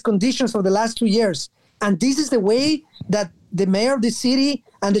under these conditions for the last 2 years. And this is the way that the mayor of the city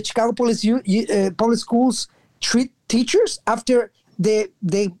and the Chicago public schools treat teachers after the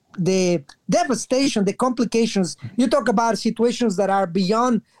devastation, the complications. You talk about situations that are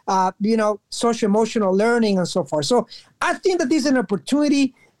beyond, social-emotional learning and so forth. So I think that this is an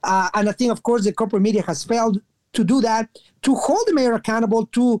opportunity, and I think, of course, the corporate media has failed to do that, to hold the mayor accountable,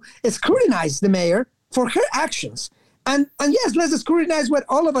 to scrutinize the mayor for her actions. And yes, let's scrutinize what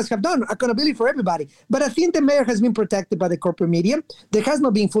all of us have done, accountability for everybody. But I think the mayor has been protected by the corporate media. There has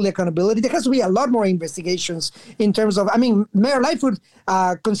not been full accountability. There has to be a lot more investigations in terms of, Mayor Lightfoot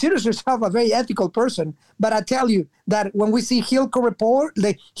considers herself a very ethical person. But I tell you that when we see the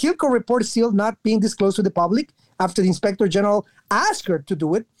Hillco report still not being disclosed to the public after the Inspector General asked her to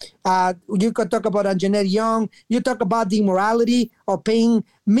do it. You could talk about Jeanette Young. You talk about the immorality of paying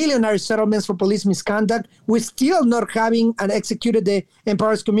millionary settlements for police misconduct. We're still not having executed the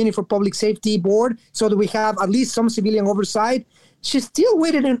Empowered Community for Public Safety Board so that we have at least some civilian oversight. She's still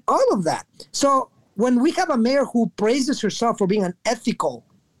waiting in all of that. So when we have a mayor who praises herself for being an ethical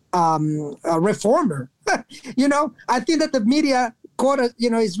reformer, I think that the media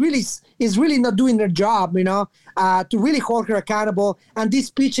is really not doing their job, to really hold her accountable. And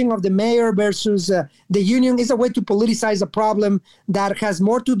this pitching of the mayor versus the union is a way to politicize a problem that has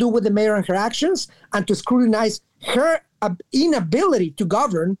more to do with the mayor and her actions, and to scrutinize her inability to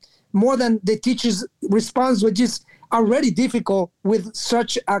govern more than the teacher's response, which is already difficult with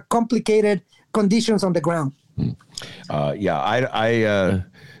such complicated conditions on the ground.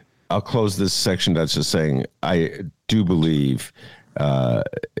 I'll close this section that's just saying I do believe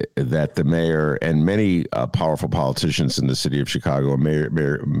that the mayor and many powerful politicians in the city of Chicago,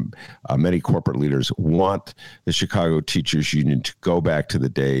 many corporate leaders want the Chicago Teachers Union to go back to the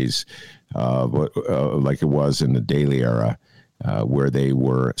days like it was in the Daley era, where they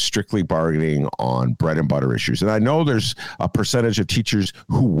were strictly bargaining on bread and butter issues. And I know there's a percentage of teachers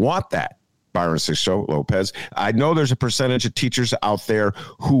who want that. Byron Sigcho-Lopez. I know there's a percentage of teachers out there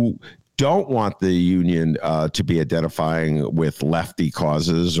who don't want the union to be identifying with lefty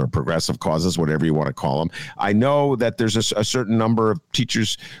causes or progressive causes, whatever you want to call them. I know that there's a certain number of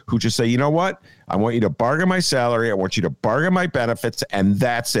teachers who just say, you know what? I want you to bargain my salary. I want you to bargain my benefits, and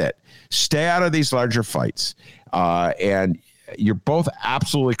that's it. Stay out of these larger fights. And you're both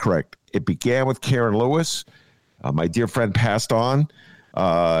absolutely correct. It began with Karen Lewis. My dear friend passed on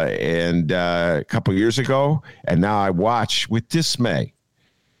a couple years ago, and now I watch with dismay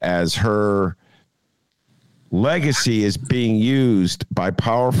as her legacy is being used by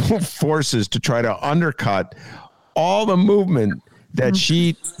powerful forces to try to undercut all the movement that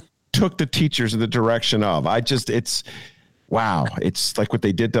she took the teachers in the direction of. It's wow. It's like what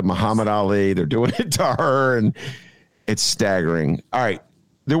they did to Muhammad Ali. They're doing it to her, and it's staggering. All right.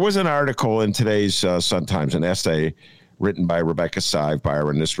 There was an article in today's Sun-Times, an essay written by Rebecca Sive.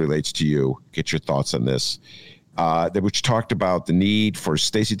 Byron, this relates to you. Get your thoughts on this. Which talked about the need for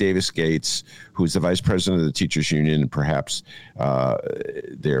Stacey Davis Gates, who's the vice president of the Teachers Union and perhaps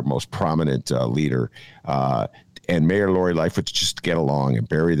their most prominent leader, and Mayor Lori Lightfoot to just get along and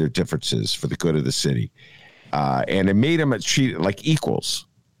bury their differences for the good of the city. And it made them treat like equals.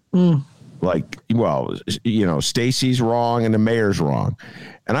 Like, well, Stacey's wrong and the mayor's wrong.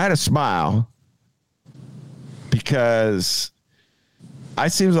 And I had a smile because I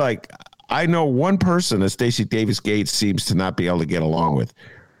seems like I know one person that Stacey Davis Gates seems to not be able to get along with.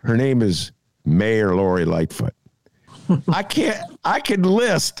 Her name is Mayor Lori Lightfoot. I could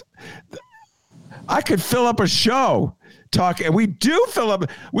fill up a show and we do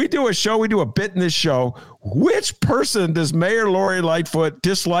a show, we do a bit in this show. Which person does Mayor Lori Lightfoot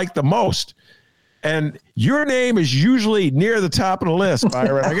dislike the most? And your name is usually near the top of the list,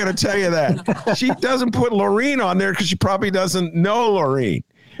 Byron. I got to tell you that. She doesn't put Loreen on there because she probably doesn't know Loreen.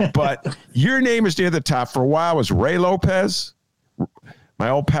 But your name is near the top. For a while, it was Ray Lopez, my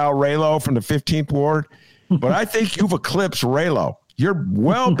old pal Raylo from the 15th Ward. But I think you've eclipsed Raylo. You're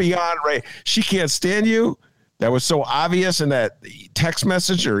well beyond Ray. She can't stand you. That was so obvious in that text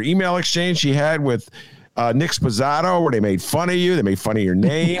message or email exchange she had with Nick Spozzato, where they made fun of you. They made fun of your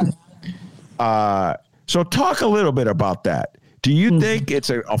name. So talk a little bit about that. Do you think it's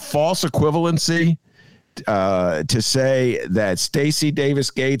a false equivalency to say that Stacey Davis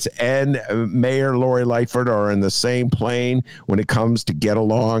Gates and Mayor Lori Lightfoot are in the same plane when it comes to get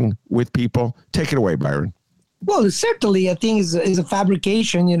along with people? Take it away, Byron. Well, certainly, I think is a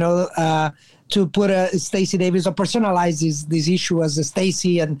fabrication, to put Stacey Davis or personalize this issue as a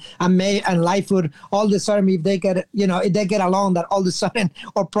Stacey and May and Lightfoot. All of a sudden, if they get along, that all of a sudden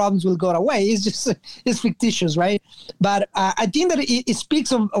our problems will go away. It's fictitious, right? But I think that it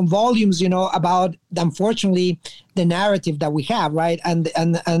speaks of volumes, about unfortunately the narrative that we have, right? And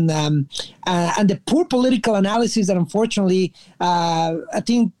the poor political analysis that unfortunately I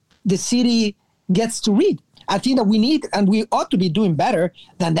think the city gets to read. I think that we need and we ought to be doing better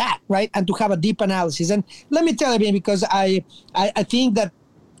than that, right? And to have a deep analysis. And let me tell you, because I think that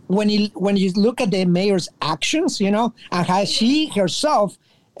when you look at the mayor's actions, and how she herself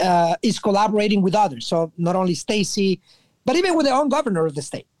is collaborating with others. So not only Stacey, but even with the own governor of the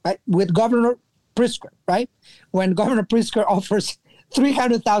state, right? With Governor Pritzker, right? When Governor Pritzker offers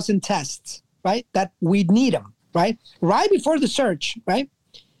 300,000 tests, right? That we need them, right? Right before the surge, right?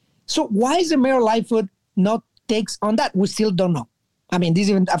 So why is the Mayor Lightfoot not takes on that? We still don't know. I mean, this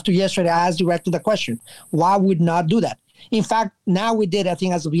even after yesterday, I asked directly the question, why would not do that? In fact, now we did, I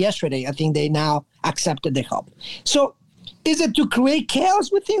think as of yesterday, I think they now accepted the help. So is it to create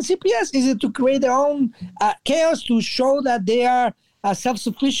chaos within CPS? Is it to create their own chaos to show that they are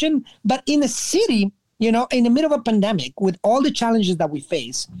self-sufficient? But in a city, in the middle of a pandemic, with all the challenges that we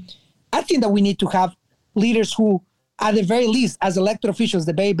face, I think that we need to have leaders who, at the very least, as elected officials,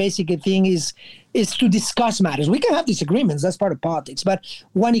 the very basic thing is to discuss matters. We can have disagreements. That's part of politics. But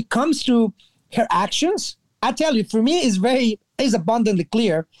when it comes to her actions, I tell you, for me, it's abundantly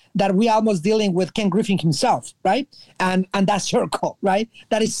clear that we are almost dealing with Ken Griffin himself, right? And that circle, right?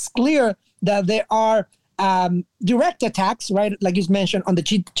 That is clear that there are direct attacks, right? Like you mentioned, on the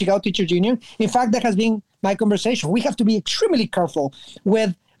Chicago Teachers Union. In fact, that has been my conversation. We have to be extremely careful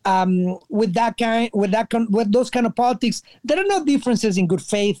with those kind of politics. There are no differences in good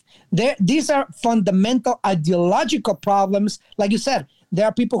faith. These are fundamental ideological problems. Like you said, there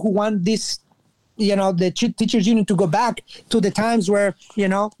are people who want this, the teachers union to go back to the times where,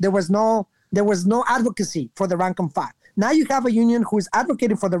 there was no advocacy for the rank and file. Now you have a union who is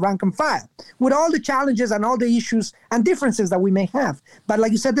advocating for the rank and file with all the challenges and all the issues and differences that we may have. But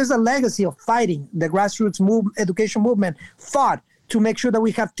like you said, there's a legacy of fighting. The grassroots education movement fought to make sure that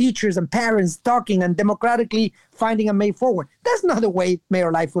we have teachers and parents talking and democratically finding a way forward. That's not the way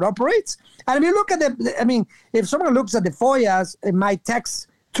Mayor Lightfoot operates. And if you look at if someone looks at the FOIAs, my texts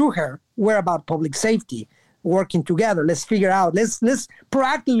to her were about public safety, working together. Let's figure out, let's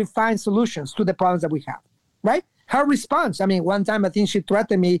proactively find solutions to the problems that we have, right? Her response, one time I think she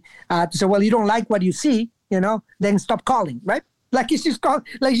threatened me to say, well, you don't like what you see, then stop calling, right? Like she's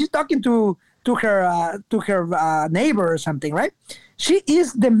talking to her neighbor or something, right? She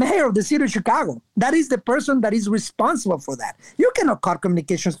is the mayor of the city of Chicago. That is the person that is responsible for that. You cannot cut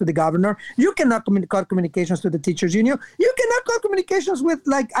communications to the governor. You cannot cut communications to the teachers union. You cannot cut communications with,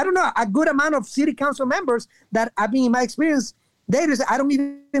 a good amount of city council members that, in my experience, I don't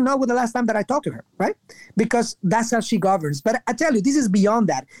even know when the last time that I talked to her, right? Because that's how she governs. But I tell you, this is beyond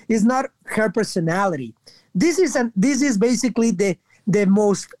that. It's not her personality. This is basically the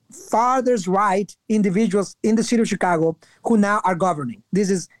most farthest right individuals in the city of Chicago who now are governing. This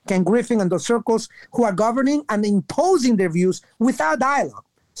is Ken Griffin and those circles who are governing and imposing their views without dialogue.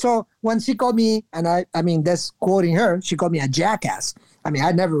 So when she called me, and that's quoting her, she called me a jackass. I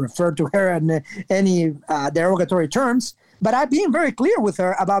never referred to her in any derogatory terms, but I've been very clear with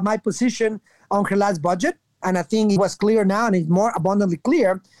her about my position on her last budget. And I think it was clear now, and it's more abundantly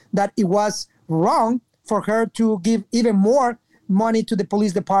clear, that it was wrong for her to give even more money to the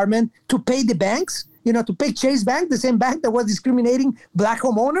police department, to pay the banks, to pick Chase Bank, the same bank that was discriminating black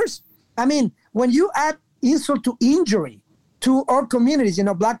homeowners. I mean, when you add insult to injury to our communities,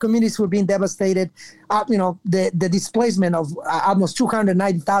 black communities who are being devastated, the displacement of almost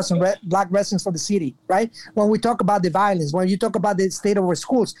 290,000 black residents of the city, right? When we talk about the violence, when you talk about the state of our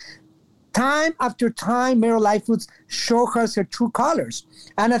schools, time after time, Mayor Lightfoot show us her true colors.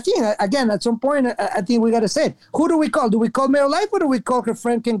 And I think, again, at some point, I think we got to say it. Who do we call? Do we call Mayor Lightfoot or do we call her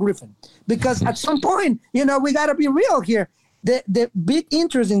friend Ken Griffin? Because at some point, we got to be real here. The big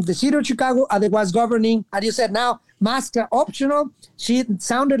interest in the city of Chicago are the ones governing, and you said now masks are optional. She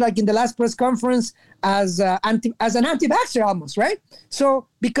sounded like in the last press conference as an anti-vaxxer almost, right? So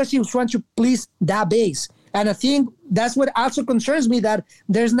because she was trying to please that base. And I think that's what also concerns me, that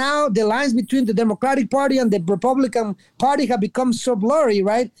there's now the lines between the Democratic Party and the Republican Party have become so blurry,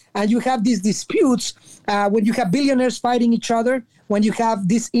 right? And you have these disputes when you have billionaires fighting each other, when you have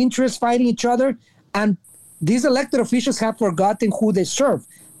these interests fighting each other, and these elected officials have forgotten who they serve.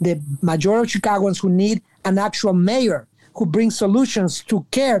 The majority of Chicagoans who need an actual mayor who brings solutions, to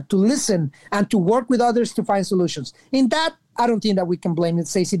care, to listen, and to work with others to find solutions. In that, I don't think that we can blame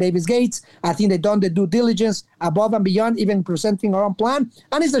Stacey Davis Gates. I think they've done the due diligence above and beyond, even presenting our own plan.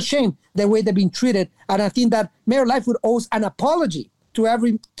 And it's a shame the way they've been treated. And I think that Mayor Lightfoot owes an apology to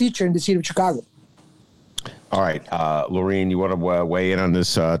every teacher in the city of Chicago. All right. Loreen, you want to weigh in on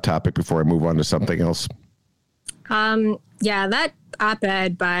this topic before I move on to something else? Yeah, that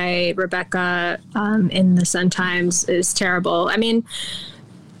op-ed by Rebecca in the Sun-Times is terrible. I mean,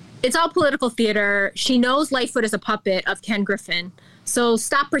 it's all political theater. She knows Lightfoot is a puppet of Ken Griffin. So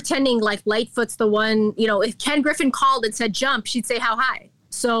stop pretending like Lightfoot's the one, if Ken Griffin called and said jump, she'd say how high.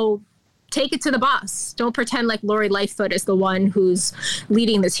 So take it to the boss. Don't pretend like Lori Lightfoot is the one who's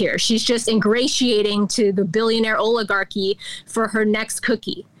leading this here. She's just ingratiating to the billionaire oligarchy for her next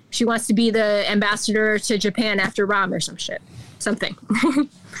cookie. She wants to be the ambassador to Japan after Rahm or something.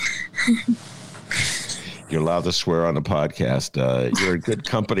 You're allowed to swear on the podcast. You're in good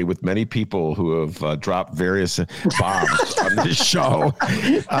company with many people who have dropped various bombs on this show,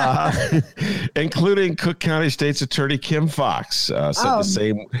 including Cook County State's Attorney Kim Fox. Said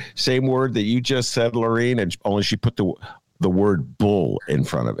the same word that you just said, Loreen, and only she put the word bull in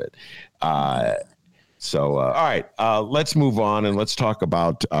front of it. So, all right, let's move on and let's talk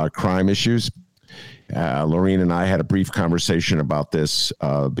about crime issues. Loreen and I had a brief conversation about this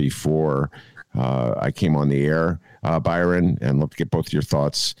before I came on the air, Byron, and let's get both your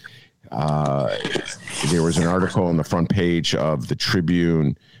thoughts. There was an article on the front page of the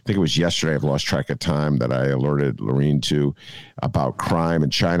Tribune, I think it was yesterday, I've lost track of time, that I alerted Loreen to, about crime in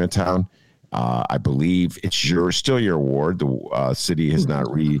Chinatown. I believe it's still your ward. The city has not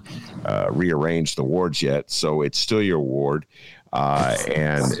rearranged the wards yet, so it's still your ward.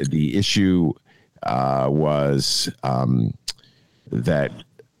 And the issue was that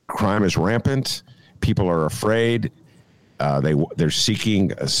crime is rampant. People are afraid. They're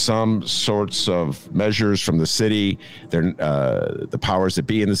seeking some sorts of measures from the city. They're the powers that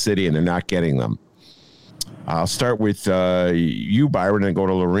be in the city, and they're not getting them. I'll start with you, Byron, and go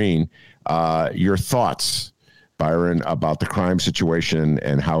to Loreen. Your thoughts, Byron, about the crime situation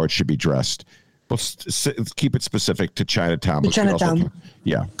and how it should be addressed. Let's keep it specific to Chinatown.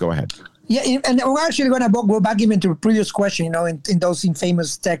 Yeah, go ahead. Yeah, and we're actually going to go back even to the previous question, in those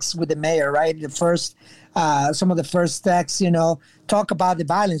infamous texts with the mayor, right? Some of the first texts, talk about the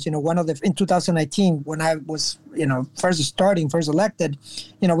violence. In 2019, when I was, first elected,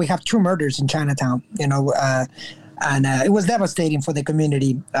 we have 2 murders in Chinatown, and it was devastating for the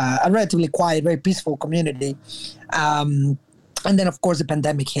community, a relatively quiet, very peaceful community. And then, of course, the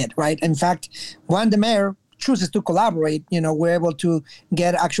pandemic hit, right? In fact, when the mayor chooses to collaborate, we're able to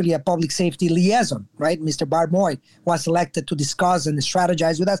get actually a public safety liaison, right? Mr. Bart Moy was elected to discuss and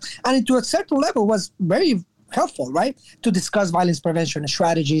strategize with us. And to a certain level was very helpful, right? To discuss violence prevention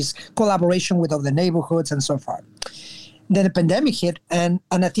strategies, collaboration with other neighborhoods and so forth. Then the pandemic hit. And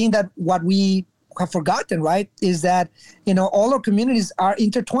I think that what we have forgotten, right, is that, all our communities are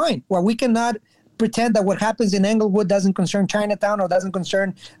intertwined, where we cannot pretend that what happens in Englewood doesn't concern Chinatown or doesn't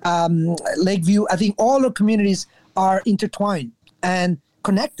concern Lakeview. I think all our communities are intertwined and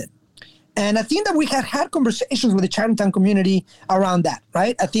connected. And I think that we had conversations with the Chinatown community around that,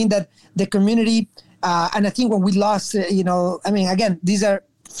 right? I think that the community, and I think when we lost, again, these are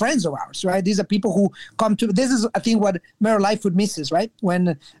friends of ours, right? These are people who come to, this is, I think, what Mayor Lightfoot misses, right?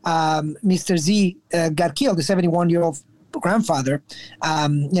 When Mr. Z got killed, the 71-year-old grandfather.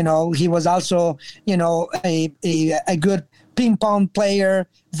 He was also, a good ping pong player,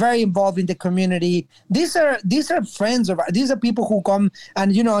 very involved in the community. These are friends of ours. These are people who come,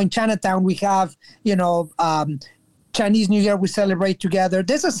 and in Chinatown we have Chinese New Year, we celebrate together.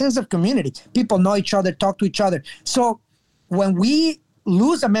 There's a sense of community. People know each other, talk to each other. So when we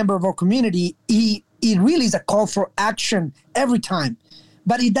lose a member of our community, it really is a call for action every time.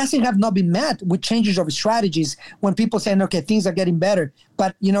 But it doesn't have not been met with changes of strategies when people say, okay, things are getting better.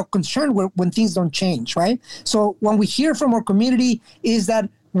 But, concerned when things don't change, right? So when we hear from our community is that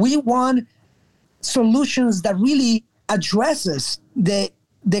we want solutions that really addresses the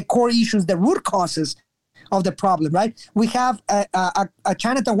core issues, the root causes of the problem, right? We have a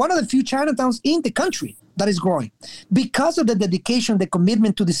Chinatown, one of the few Chinatowns in the country that is growing because of the dedication, the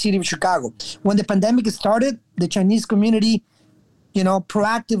commitment to the city of Chicago. When the pandemic started, the Chinese community,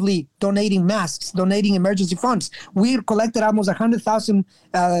 proactively donating masks, donating emergency funds. We collected almost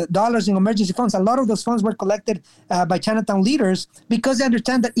 $100,000 in emergency funds. A lot of those funds were collected by Chinatown leaders because they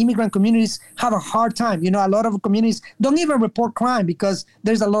understand that immigrant communities have a hard time. A lot of communities don't even report crime because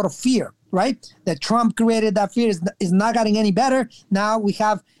there's a lot of fear, right? That Trump created that fear is not getting any better. Now we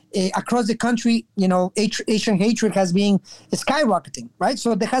have across the country, Asian hatred has been skyrocketing, right?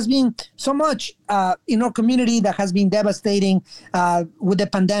 So there has been so much in our community that has been devastating with the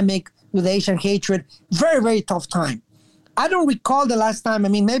pandemic, with Asian hatred. Very, very tough time. I don't recall the last time.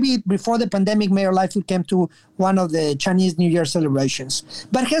 Maybe before the pandemic, Mayor Lightfoot came to one of the Chinese New Year celebrations.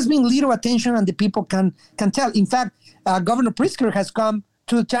 But it has been little attention, and the people can tell. In fact, Governor Pritzker has come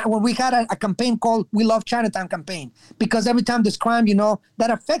when we had a campaign called We Love Chinatown campaign, because every time there's crime, that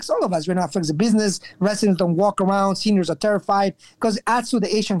affects all of us. It affects the business, residents don't walk around, seniors are terrified, because it adds to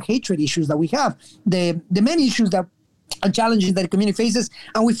the Asian hatred issues that we have, the many issues that and challenges that the community faces,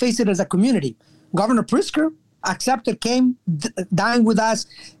 and we face it as a community. Governor Pritzker accepted, came, dined with us,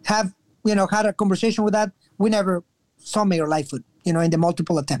 had a conversation with that. We never saw Mayor Lightfoot, in the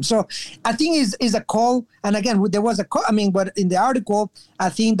multiple attempts. So I think is a call. And again, there was a call. But in the article, I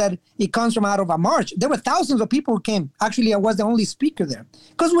think that it comes from out of a march. There were thousands of people who came. Actually, I was the only speaker there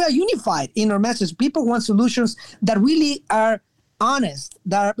because we are unified in our message. People want solutions that really are honest.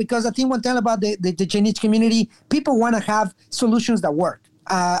 Because I think one thing about the Chinese community, people want to have solutions that work.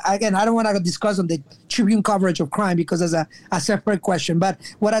 Again, I don't want to discuss on the Tribune coverage of crime because there's a separate question. But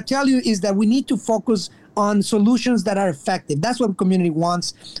what I tell you is that we need to focus on solutions that are effective. That's what the community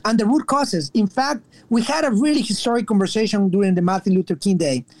wants. And the root causes. In fact, we had a really historic conversation during the Martin Luther King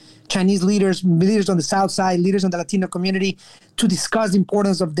Day. Chinese leaders on the South Side, leaders in the Latino community, to discuss the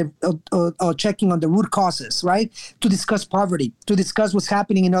importance of checking on the root causes, right? To discuss poverty, to discuss what's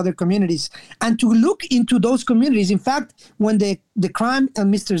happening in other communities, and to look into those communities. In fact, when the crime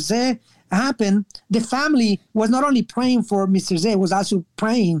on Mr. Ze happened, the family was not only praying for Mr. Ze, was also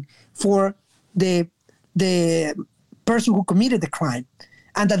praying for the person who committed the crime,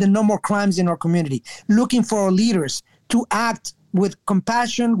 and that there are no more crimes in our community. Looking for our leaders to act with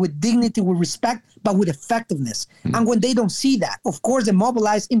compassion, with dignity, with respect, but with effectiveness. Mm-hmm. And when they don't see that, of course, they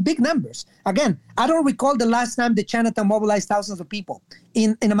mobilize in big numbers. Again, I don't recall the last time the Chinatown mobilized thousands of people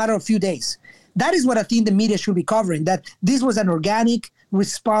in a matter of a few days. That is what I think the media should be covering, that this was an organic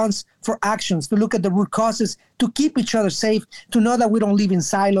response for actions, to look at the root causes, to keep each other safe, to know that we don't live in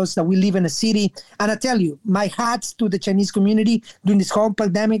silos, that we live in a city. And I tell you, my hats to the Chinese community during this whole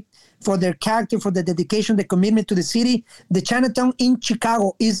pandemic, for their character, for the dedication, the commitment to the city. The Chinatown in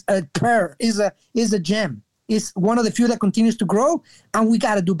Chicago is a pearl, is a gem. It's one of the few that continues to grow, and we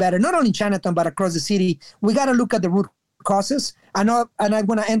got to do better, not only in Chinatown, but across the city. We got to look at the root causes. I know, and I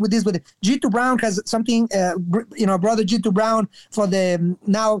want to end with this. With G2 Brown has something, brother G2 Brown for the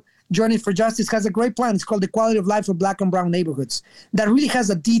now Journey for Justice has a great plan. It's called the Quality of Life for Black and Brown Neighborhoods, that really has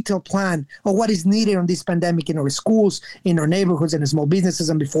a detailed plan of what is needed on this pandemic in our schools, in our neighborhoods, and in small businesses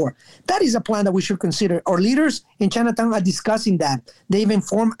and before. That is a plan that we should consider. Our leaders in Chinatown are discussing that. They even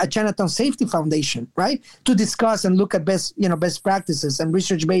form a Chinatown Safety Foundation, right, to discuss and look at best practices and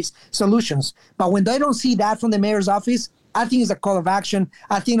research-based solutions. But when they don't see that from the mayor's office, I think it's a call of action.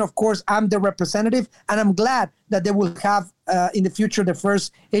 I think, of course, I'm the representative, and I'm glad that they will have in the future the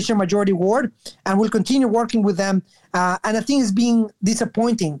first Asian majority ward, and we'll continue working with them. And I think it's being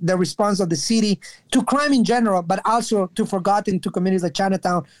disappointing, the response of the city to crime in general, but also to forgotten to communities like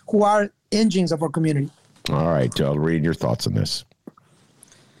Chinatown, who are engines of our community. All right, Loreen, your thoughts on this?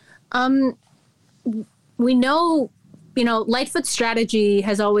 We know Lightfoot's strategy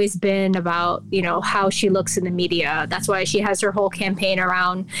has always been about, how she looks in the media. That's why she has her whole campaign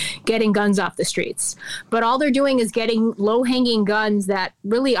around getting guns off the streets. But all they're doing is getting low-hanging guns that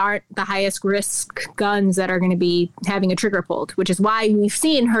really aren't the highest risk guns that are going to be having a trigger pulled, which is why we've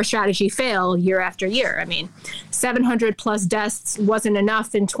seen her strategy fail year after year. I mean, 700 plus deaths wasn't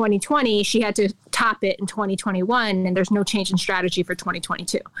enough in 2020. She had to top it in 2021, and there's no change in strategy for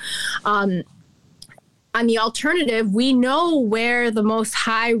 2022. On the alternative, we know where the most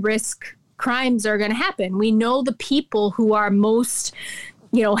high risk crimes are going to happen. We know the people who are most,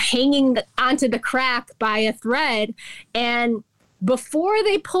 hanging onto the crack by a thread. And before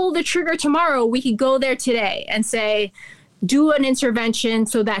they pull the trigger tomorrow, we could go there today and say, do an intervention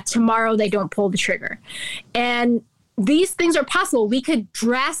so that tomorrow they don't pull the trigger. And these things are possible. We could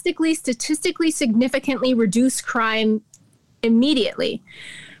drastically, statistically, significantly reduce crime immediately,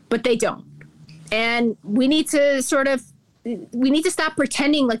 but they don't. And we need to stop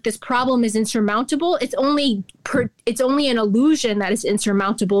pretending like this problem is insurmountable. It's only an illusion that it's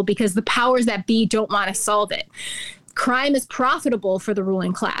insurmountable because the powers that be don't want to solve it. Crime is profitable for the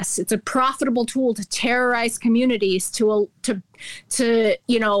ruling class. It's a profitable tool to terrorize communities,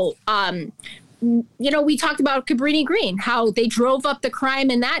 we talked about Cabrini Green, how they drove up the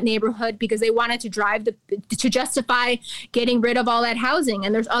crime in that neighborhood because they wanted to justify getting rid of all that housing.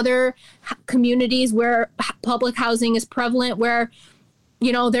 And there's other communities where public housing is prevalent, where,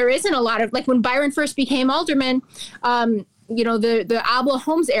 there isn't a lot of, like when Byron first became alderman, the Abla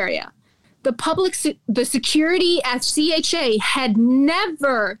Homes area, the security at CHA had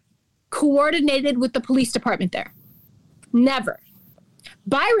never coordinated with the police department there. Never.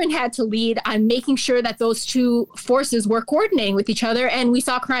 Byron had to lead on making sure that those two forces were coordinating with each other, and we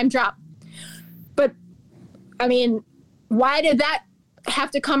saw crime drop. But, why did that have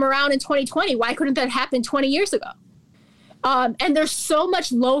to come around in 2020? Why couldn't that happen 20 years ago? And there's so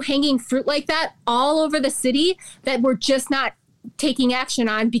much low-hanging fruit like that all over the city that we're just not taking action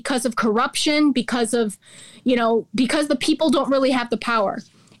on because of corruption, because the people don't really have the power.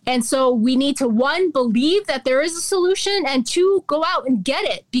 And so we need to, one, believe that there is a solution, and two, go out and get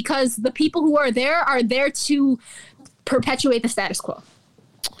it, because the people who are there to perpetuate the status quo.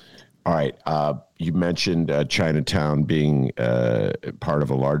 All right. You mentioned Chinatown being part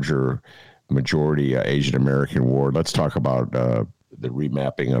of a larger majority Asian American ward. Let's talk about the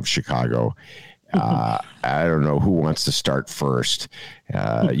remapping of Chicago. I don't know who wants to start first.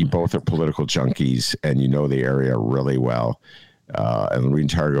 You both are political junkies, and you know the area really well. And Loreen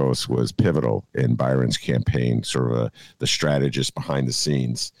Targos was pivotal in Byron's campaign, sort of the strategist behind the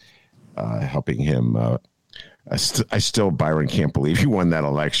scenes, helping him. Byron can't believe he won that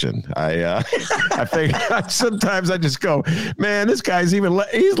election. I think sometimes I just go, man, this guy's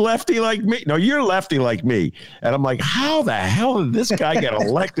he's lefty like me. No, you're lefty like me. And I'm like, how the hell did this guy get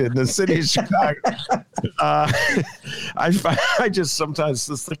elected in the city of Chicago? I just sometimes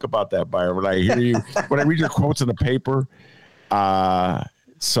just think about that, Byron, when I read your quotes in the paper.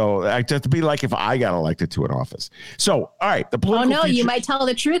 So I have to be like if I got elected to an office. So, all right. The political future, you might tell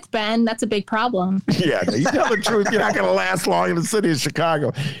the truth, Ben. That's a big problem. Yeah, you tell the truth. You're not going to last long in the city of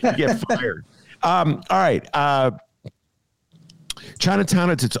Chicago. You get fired. All right. Chinatown,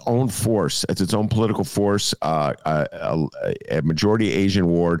 it's its own force. It's its own political force. A majority Asian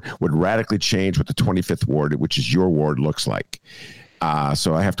ward would radically change what the 25th ward, which is your ward, looks like.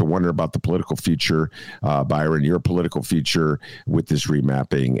 So I have to wonder about the political future, Byron, your political future with this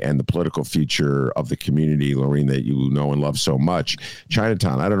remapping, and the political future of the community, Loreen, that you know and love so much.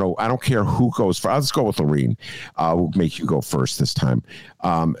 Chinatown, I don't know. I don't care who goes first. Let's go with Loreen. We'll make you go first this time.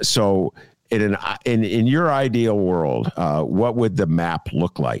 So in your ideal world, what would the map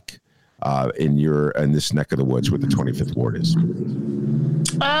look like in this neck of the woods where the 25th ward is?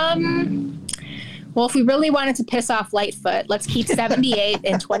 Well, if we really wanted to piss off Lightfoot, let's keep 78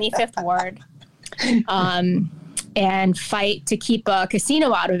 in 25th Ward and fight to keep a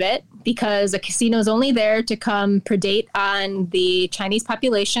casino out of it, because a casino is only there to come predate on the Chinese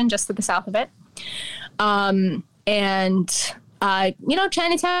population just to the south of it.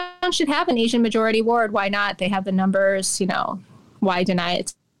 Chinatown should have an Asian majority ward. Why not? They have the numbers, why deny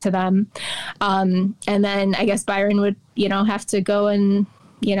it to them? And then I guess Byron would, have to go and,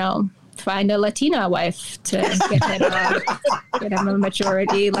 find a Latina wife to get him a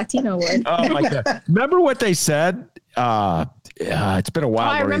majority Latino word. Oh my God! Remember what they said? It's been a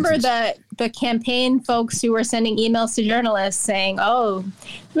while. I remember the campaign folks who were sending emails to journalists saying, "Oh,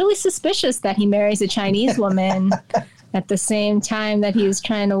 really suspicious that he marries a Chinese woman. at the same time that he was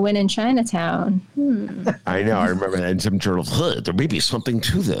trying to win in Chinatown. I know. I remember that in some journals. There may be something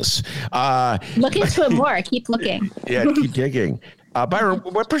to this. Look into it more. Keep looking. Yeah, keep digging. Byron,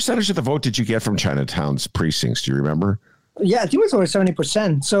 what percentage of the vote did you get from Chinatown's precincts? Do you remember? Yeah, I think it was over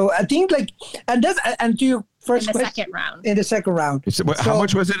 70%. So I think and to your first in the question, second round. In the second round. How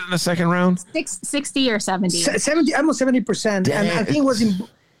much was it in the second round? 60 or 70. 70, almost 70%. And I think it was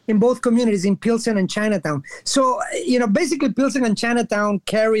in both communities, in Pilsen and Chinatown. So, basically Pilsen and Chinatown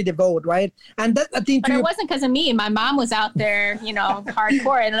carry the vote, right? And that, I think... But it wasn't because of me. My mom was out there,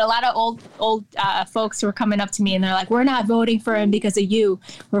 hardcore. And a lot of old folks were coming up to me and they're like, we're not voting for him because of you.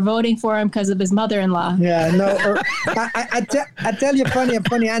 We're voting for him because of his mother-in-law. Yeah, no. I tell you a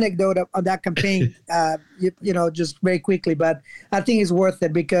funny anecdote of that campaign, just very quickly. But I think it's worth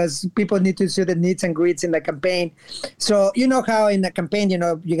it because people need to see the needs and greets in the campaign. So, you know how in the campaign,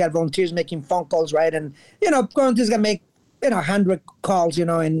 you got volunteers making phone calls, right? And, volunteers can make, 100 calls,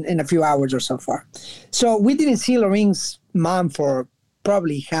 in a few hours or so far. So we didn't see Loreen's mom for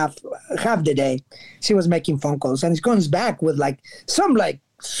probably half the day. She was making phone calls and she comes back with some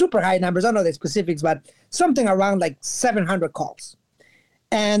super high numbers. I don't know the specifics, but something around 700 calls.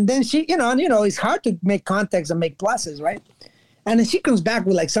 And then she, it's hard to make contacts and make pluses, right? And then she comes back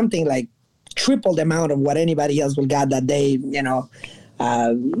with something triple the amount of what anybody else will got that day,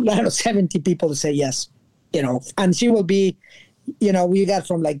 70 people to say yes, and she will be, we got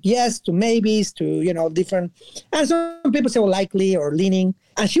from yes to maybes to, different, and some people say, well, likely or leaning,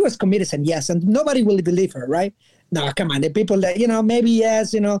 and she was committed and yes, and nobody will believe her, right? No, come on, the people that, maybe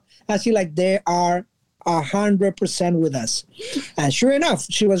yes, I see they are 100% with us. And sure enough,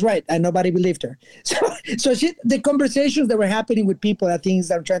 she was right, and nobody believed her. So the conversations that were happening with people, the things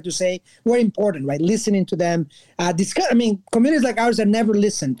that I'm trying to say, were important, right? Listening to them, communities like ours are never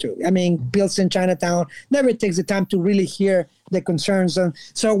listened to. Pilsen, Chinatown, never takes the time to really hear the concerns. And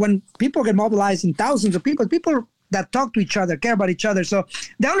so when people get mobilized in thousands of people that talk to each other, care about each other. So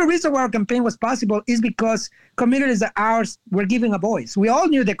the only reason why our campaign was possible is because communities like ours were giving a voice. We all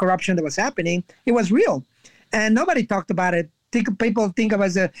knew the corruption that was happening. It was real. And nobody talked about it. People think of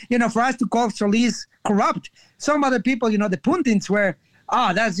us, for us to call Solis corrupt. Some other people, the Puntins were,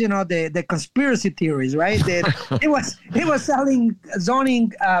 that's, the conspiracy theories, right? It was selling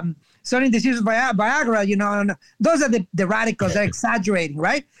zoning decisions by Viagra, and those are the radicals that are exaggerating,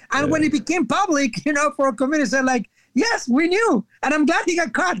 right? And when it became public, for a community, said yes, we knew, and I'm glad he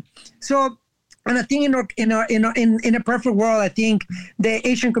got caught. So, and I think in a perfect world, I think the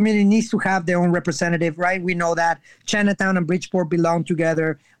Asian community needs to have their own representative, right? We know that Chinatown and Bridgeport belong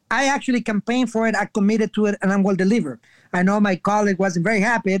together. I actually campaigned for it. I committed to it, and I will deliver. I know my colleague wasn't very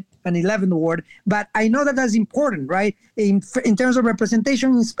happy at an 11th ward, but I know that that's important, right? In terms of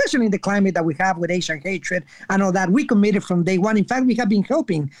representation, especially in the climate that we have with Asian hatred. I know that we committed from day one. In fact, we have been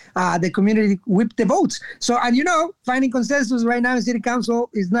helping the community whip the votes. So, and finding consensus right now in City Council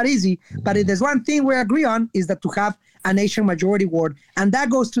is not easy, but if there's one thing we agree on is that to have an Asian majority ward. And that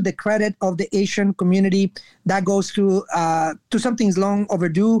goes to the credit of the Asian community. That goes to something long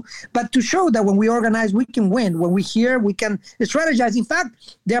overdue. But to show that when we organize, we can win. When we hear, we can strategize. In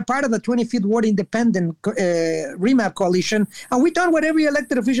fact, they're part of the 25th Ward Independent REMAP coalition. And we've done what every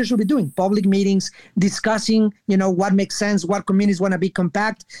elected official should be doing. Public meetings, discussing, what makes sense, what communities want to be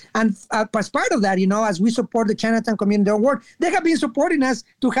compact. And as part of that, as we support the Chinatown Community Award, they have been supporting us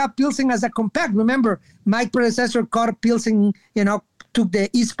to have Pilsen as a compact. Remember, my predecessor called Pilsen, took the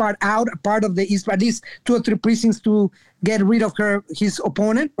east part out, part of the east, at least 2 or 3 precincts to get rid of his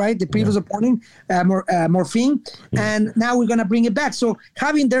opponent, right? The previous opponent, Morphine. And now we're going to bring it back. So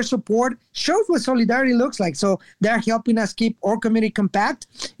having their support shows what solidarity looks like. So they're helping us keep our community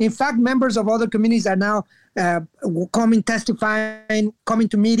compact. In fact, members of other communities are now coming, testifying, coming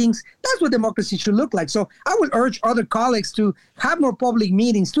to meetings. That's what democracy should look like. So I would urge other colleagues to have more public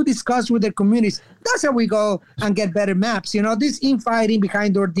meetings, to discuss with their communities. That's how we go and get better maps. This infighting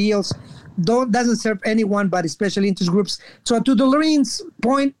behind door deals doesn't serve anyone, but especially interest groups. So to the Loreen's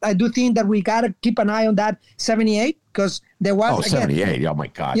point, I do think that we got to keep an eye on that 78, because there was 78. Oh my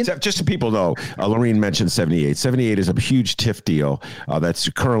God. Just so people know, Loreen mentioned 78. 78 is a huge TIF deal that's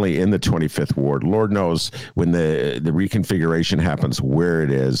currently in the 25th Ward. Lord knows when the reconfiguration happens where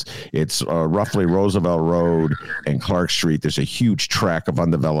it is. It's roughly Roosevelt Road and Clark Street. There's a huge tract of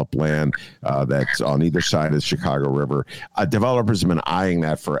undeveloped land that's on either side of the Chicago River. Developers have been eyeing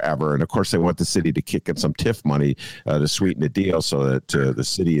that forever. And of course, they want the city to kick in some TIF money to sweeten the deal so that the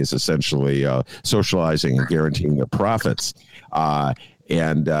city is essentially socializing and guaranteeing their profits.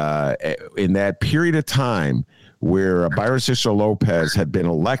 And in that period of time, where Byron Sigcho-Lopez had been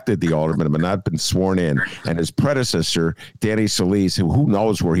elected the alderman but not been sworn in, and his predecessor, Danny Solis, who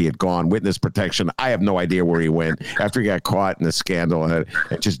knows where he had gone, witness protection. I have no idea where he went after he got caught in the scandal and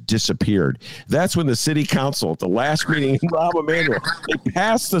it just disappeared. That's when the city council, at the last meeting in Rahm Emanuel, they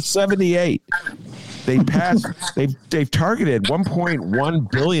passed the 78. They've targeted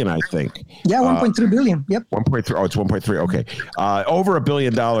 1.1 billion, I think. Yeah, 1.3 billion. Yep. 1.3. Oh, it's 1.3. Okay. Over $1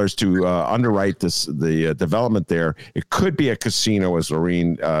 billion to underwrite the development there. It could be a casino, as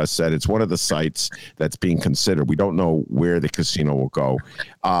Loreen said. It's one of the sites that's being considered. We don't know where the casino will go.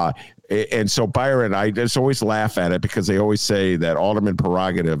 And so, Byron, I just always laugh at it because they always say that alderman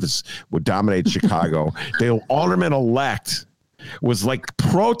prerogatives would dominate Chicago. The alderman-elect was like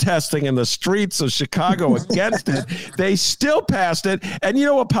protesting in the streets of Chicago against it. They still passed it. And,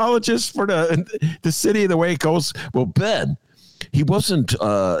 apologists for the city, the way it goes, well, Ben, he wasn't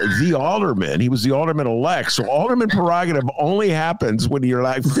the alderman. He was the alderman-elect. So alderman prerogative only happens when you're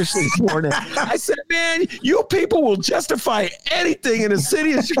like officially sworn in. I said, man, you people will justify anything in the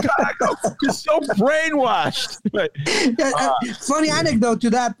city of Chicago. You're so brainwashed. Funny anecdote to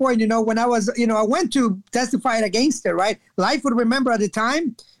that point, when I was, I went to testify against it, right? Life would remember at the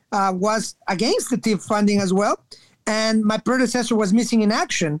time was against the TIF funding as well. And my predecessor was missing in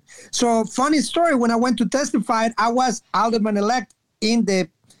action. So funny story, when I went to testify, I was alderman-elect in the,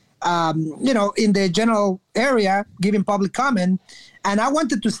 in the general area giving public comment. And I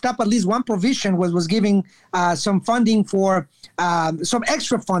wanted to stop at least one provision was giving some funding for some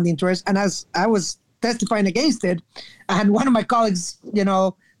extra funding to us. And as I was testifying against it, and one of my colleagues,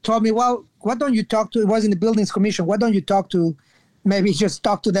 told me, well, why don't you talk to, it was in the Buildings Commission, why don't you talk to, maybe just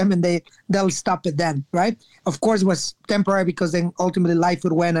talk to them and they'll stop it then, right? Of course, it was temporary because then ultimately life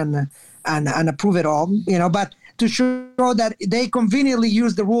would win and approve it all, but to show that they conveniently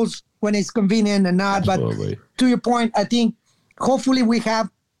use the rules when it's convenient and not. Absolutely. But to your point, I think hopefully we have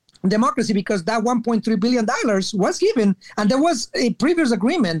democracy because that $1.3 billion was given and there was a previous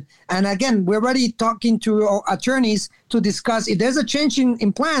agreement. And again, we're already talking to our attorneys to discuss if there's a change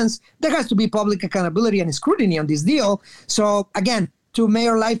in plans, there has to be public accountability and scrutiny on this deal. So again, to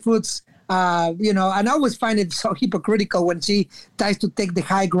Mayor Lightfoot's, and I always find it so hypocritical when she tries to take the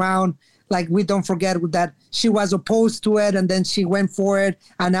high ground. Like, we don't forget that she was opposed to it and then she went for it.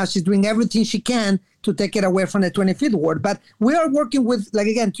 And now she's doing everything she can to take it away from the 25th ward. But we are working with, like,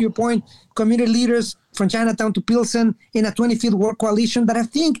 again, to your point, community leaders from Chinatown to Pilsen in a 25th ward coalition that I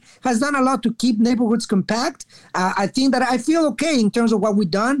think has done a lot to keep neighborhoods compact. I think that I feel okay in terms of what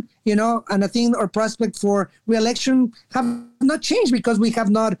we've done, and I think our prospects for re-election have not changed because we've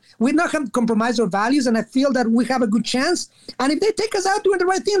not compromised our values, and I feel that we have a good chance. And if they take us out doing the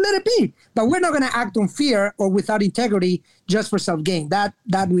right thing, let it be. But we're not going to act on fear or without integrity just for self-gain. That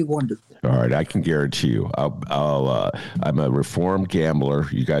we won't do. All right, I can guarantee you. I'm a reformed gambler.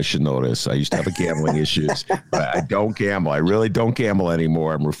 You guys should know this. I used to have a gambling issues, but I don't gamble. I really don't gamble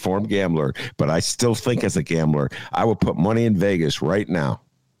anymore. I'm a reformed gambler, but I still think as a gambler, I would put money in Vegas right now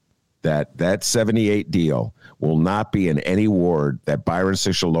that 78 deal will not be in any ward that Byron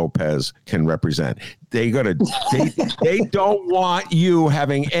Sigcho-Lopez can represent. They don't want you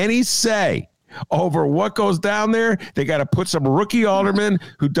having any say over what goes down there. They got to put some rookie alderman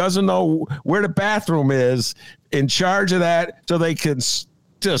who doesn't know where the bathroom is in charge of that so they can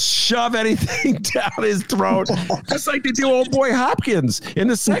just shove anything down his throat, just like they do old boy Hopkins in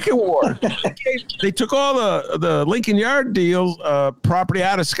the second ward. They took all the Lincoln Yard deal property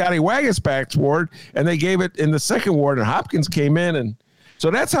out of Scotty Wagasback's ward, and they gave it in the second ward, and Hopkins came in. And so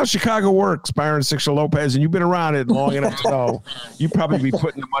that's how Chicago works, Byron Sigcho-Lopez, and you've been around it long enough to know you'd probably be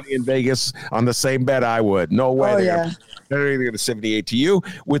putting the money in Vegas on the same bet I would. No way. They're going to 78 to you.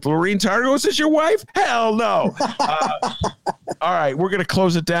 With Loreen Targos as your wife? Hell no. All right, we're going to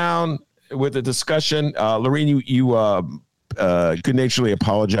close it down with a discussion. Loreen, you good-naturedly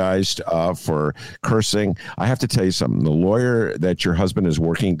apologized for cursing. I have to tell you something. The lawyer that your husband is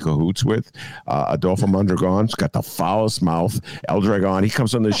working in cahoots with, Adolfo Mondragon's got the foulest mouth. El Dragon, he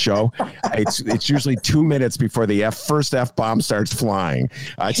comes on the show. It's usually 2 minutes before the first F-bomb starts flying.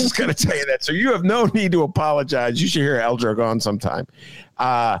 I just got to tell you that. So you have no need to apologize. You should hear El Dragon sometime.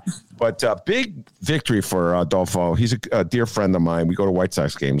 But big victory for Adolfo. He's a dear friend of mine. We go to White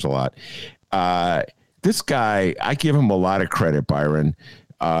Sox games a lot. This guy, I give him a lot of credit, Byron.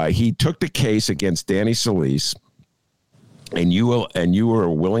 He took the case against Danny Solis, and you were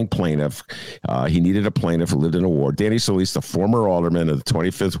a willing plaintiff. He needed a plaintiff who lived in a ward. Danny Solis, the former alderman of the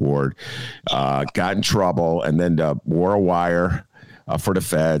 25th ward, got in trouble and then wore a wire for the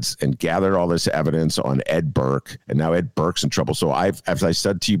feds and gathered all this evidence on Ed Burke, and now Ed Burke's in trouble. So as I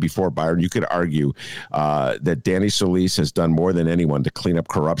said to you before, Byron, you could argue that Danny Solis has done more than anyone to clean up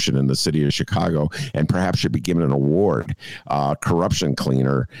corruption in the city of Chicago, and perhaps should be given an award, corruption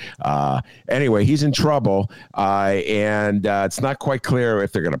cleaner. Anyway, he's in trouble, and it's not quite clear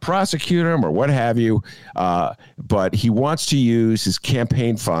if they're going to prosecute him or what have you, but he wants to use his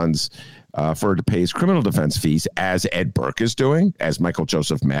campaign funds to pay his criminal defense fees, as Ed Burke is doing, as Michael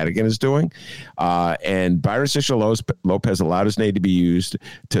Joseph Madigan is doing. And Byron Sigcho-Lopez allowed his name to be used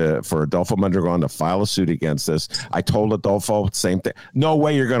for Adolfo Mondragon to file a suit against us. I told Adolfo, same thing. No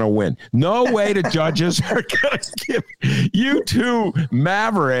way you're going to win. No way the judges are going to give you two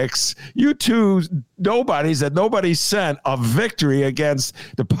mavericks, you two nobodies that nobody sent, a victory against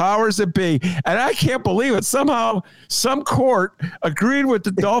the powers that be. And I can't believe it. Somehow, some court agreed with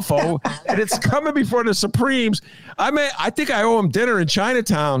Adolfo, and it's coming before the Supremes. I think I owe him dinner in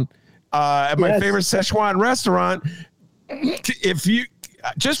Chinatown at my favorite Szechuan restaurant. If you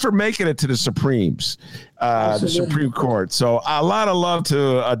just for making it to the Supremes, the Supreme Court. So a lot of love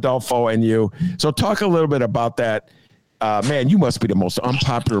to Adolfo and you. So talk a little bit about that. Man, you must be the most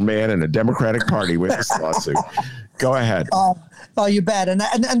unpopular man in the Democratic Party with this lawsuit. Go ahead. Oh, you bet.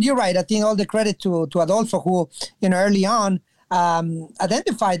 And you're right. I think all the credit to Adolfo, who, early on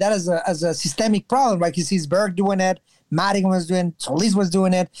identified that as a systemic problem, right? He sees Berg doing it, Madigan was doing it, Solis was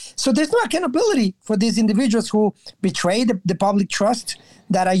doing it. So there's no accountability for these individuals who betray the public trust,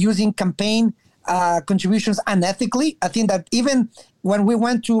 that are using campaign contributions unethically. I think that even when we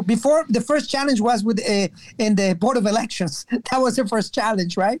went to, before, the first challenge was in the Board of Elections. That was the first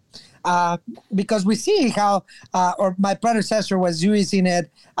challenge, right? Because we see how, or my predecessor was using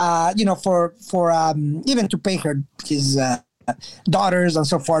it, for even to pay his daughters and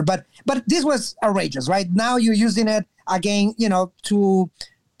so forth. But this was outrageous, right? Now you're using it again,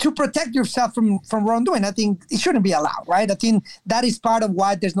 to protect yourself from wrongdoing. I think it shouldn't be allowed, right? I think that is part of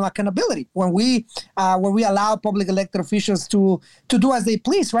why there's no accountability when we allow public elected officials to do as they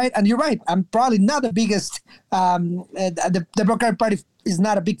please, right? And you're right. I'm probably not the biggest. The Democratic Party is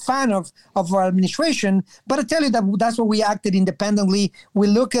not a big fan of our administration, but I tell you that's what we acted independently. We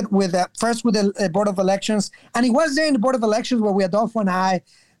look at first with the Board of Elections, and it was there in the Board of Elections where Adolfo and I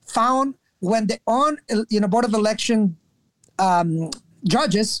found when the Board of Election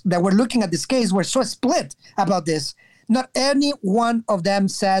judges that were looking at this case were so split about this. Not any one of them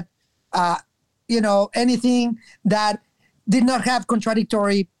said, anything that did not have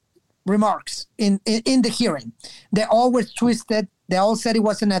contradictory remarks in the hearing. They all were twisted. They all said it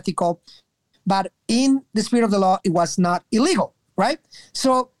was unethical, but in the spirit of the law, it was not illegal, right?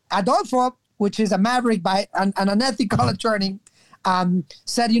 So Adolfo, which is a maverick by an unethical attorney,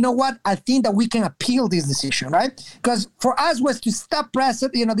 said, you know what? I think that we can appeal this decision, right? Because for us was to stop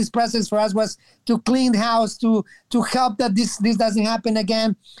precedent. This process for us was to clean the house, to help that this doesn't happen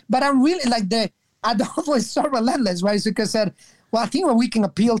again. But I'm really Adolfo is so relentless, right? Because I said, well, I think that we can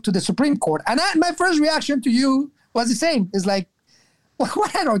appeal to the Supreme Court. And my first reaction to you was the same. It's like, well,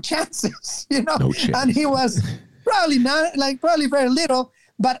 what are our chances? No chance. And he was probably very little.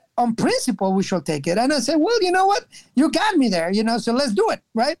 But on principle, we should take it. And I said, well, you know what? You got me there, so let's do it,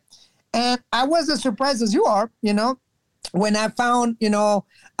 right? And I was as surprised as you are, when I found,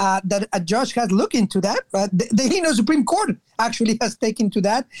 that a judge has looked into that. The Supreme Court actually has taken to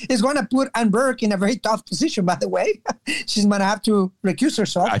that. It's going to put Ann Burke in a very tough position, by the way. She's going to have to recuse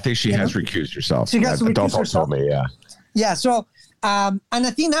herself. I think she has recused herself. She has to recuse herself. Told me, yeah. Yeah, so, and I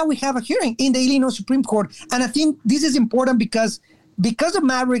think now we have a hearing in the Illinois Supreme Court. And I think this is important because of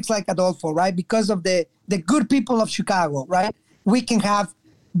mavericks like Adolfo, right? Because of the good people of Chicago, right? We can have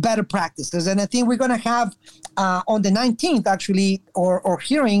better practices. And I think we're going to have on the 19th, actually, or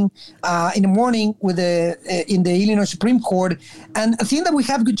hearing in the morning in the Illinois Supreme Court. And I think that we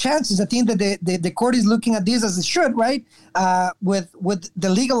have good chances. I think that the court is looking at this as it should, right? With the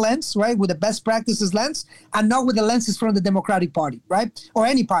legal lens, right? With the best practices lens, and not with the lenses from the Democratic Party, right? Or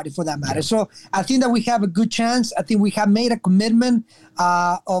any party for that matter. So I think that we have a good chance. I think we have made a commitment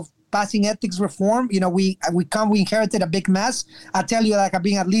of passing ethics reform. We inherited a big mess. I tell you, I've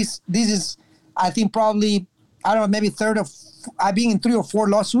been this is, I think probably, I don't know, maybe I've been in 3 or 4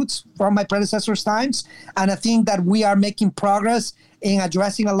 lawsuits from my predecessor's times. And I think that we are making progress in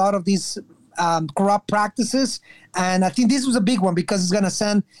addressing a lot of these corrupt practices. And I think this was a big one because it's going to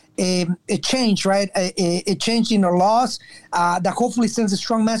send a change, right? A change in our laws that hopefully sends a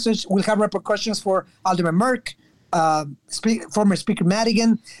strong message. Will have repercussions for Alderman Merck, former Speaker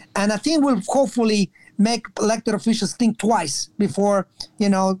Madigan, and I think will hopefully make elected officials think twice before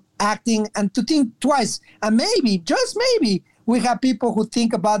acting, and to think twice, and maybe, just maybe, we have people who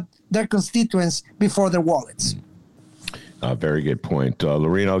think about their constituents before their wallets. Very good point.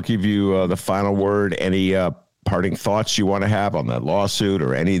 Loreen, I'll give you the final word. Any parting thoughts you want to have on that lawsuit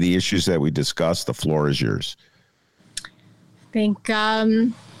or any of the issues that we discussed? The floor is yours. I think,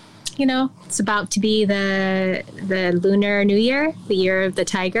 it's about to be the Lunar New Year, the year of the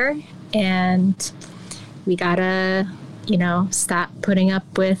tiger. And we gotta, stop putting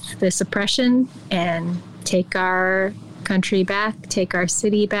up with this oppression and take our country back, take our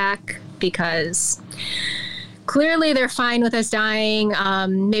city back, because clearly they're fine with us dying.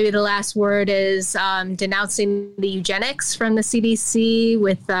 Maybe the last word is denouncing the eugenics from the CDC,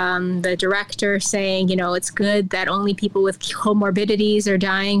 with the director saying, it's good that only people with comorbidities are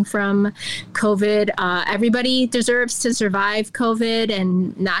dying from COVID. Everybody deserves to survive COVID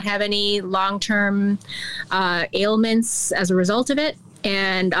and not have any long-term ailments as a result of it.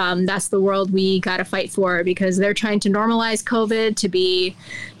 And that's the world we got to fight for, because they're trying to normalize COVID to be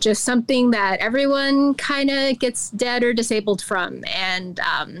just something that everyone kind of gets dead or disabled from. And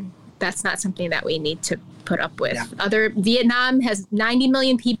that's not something that we need to put up with. Yeah. Vietnam has 90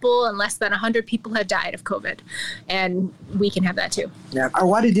 million people and less than 100 people have died of COVID. And we can have that too. Yeah.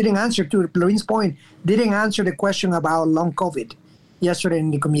 What it didn't answer, to Loreen's point, didn't answer the question about long COVID yesterday in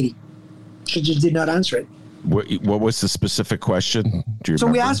the committee. She just did not answer it. What was the specific question? So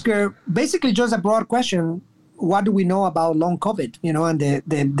we asked her basically just a broad question. What do we know about long COVID, and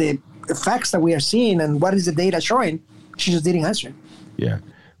the effects that we are seeing, and what is the data showing? She just didn't answer. Yeah.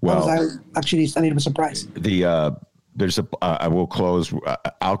 Well, I was actually a little bit surprised.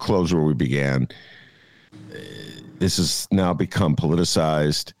 I'll close where we began. This has now become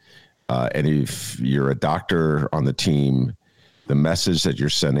politicized. And if you're a doctor on the team, the message that you're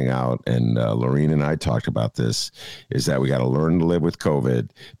sending out, and Loreen and I talked about this, is that we got to learn to live with COVID,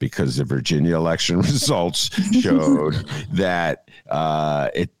 because the Virginia election results showed that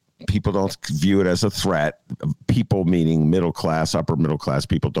people don't view it as a threat. People, meaning middle class, upper middle class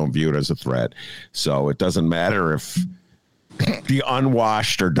people, don't view it as a threat. So it doesn't matter if the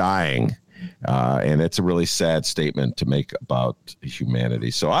unwashed are dying. And it's a really sad statement to make about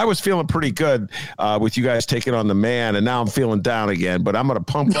humanity. So I was feeling pretty good with you guys taking on the man, and now I'm feeling down again. But I'm going to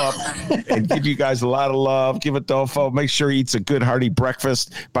pump up and give you guys a lot of love. Give Adolfo, make sure he eats a good hearty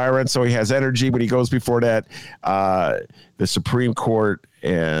breakfast, Byron, so he has energy when he goes before that the Supreme Court,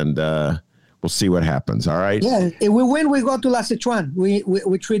 and we'll see what happens. All right. Yeah, if we win, we go to La Sichuan.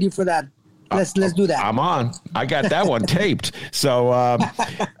 We treat you for that. Let's do that. I'm on. I got that one taped. So.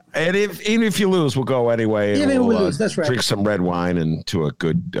 And even if you lose, we'll go anyway. Even if we lose, that's right. Drink some red wine and to a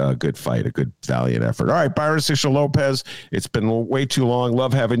good fight, a good valiant effort. All right, Byron Sigcho-Lopez, it's been way too long.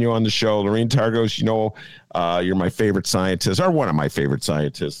 Love having you on the show. Loreen Targos, you're my favorite scientist, or one of my favorite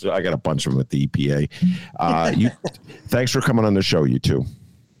scientists. I got a bunch of them at the EPA. Thanks for coming on the show, you two.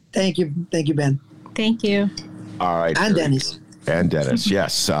 Thank you, Ben. Thank you. All right, and Dennis. And Dennis,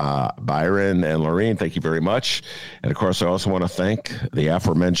 yes. Byron and Loreen, thank you very much. And, of course, I also want to thank the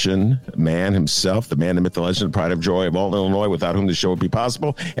aforementioned man himself, the man, the myth, the legend, the pride of joy of all Illinois, without whom the show would be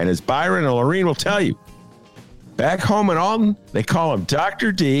possible. And as Byron and Loreen will tell you, back home in Alton, they call him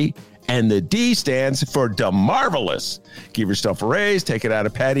Dr. D, and the D stands for DeMarvelous. Give yourself a raise, take it out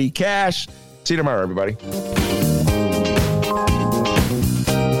of petty cash. See you tomorrow, everybody.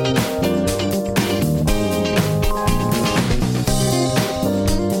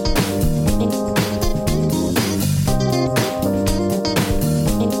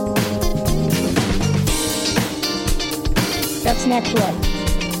 That's not correct.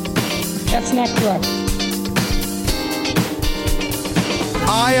 That's not correct.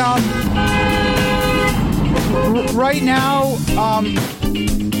 Right now,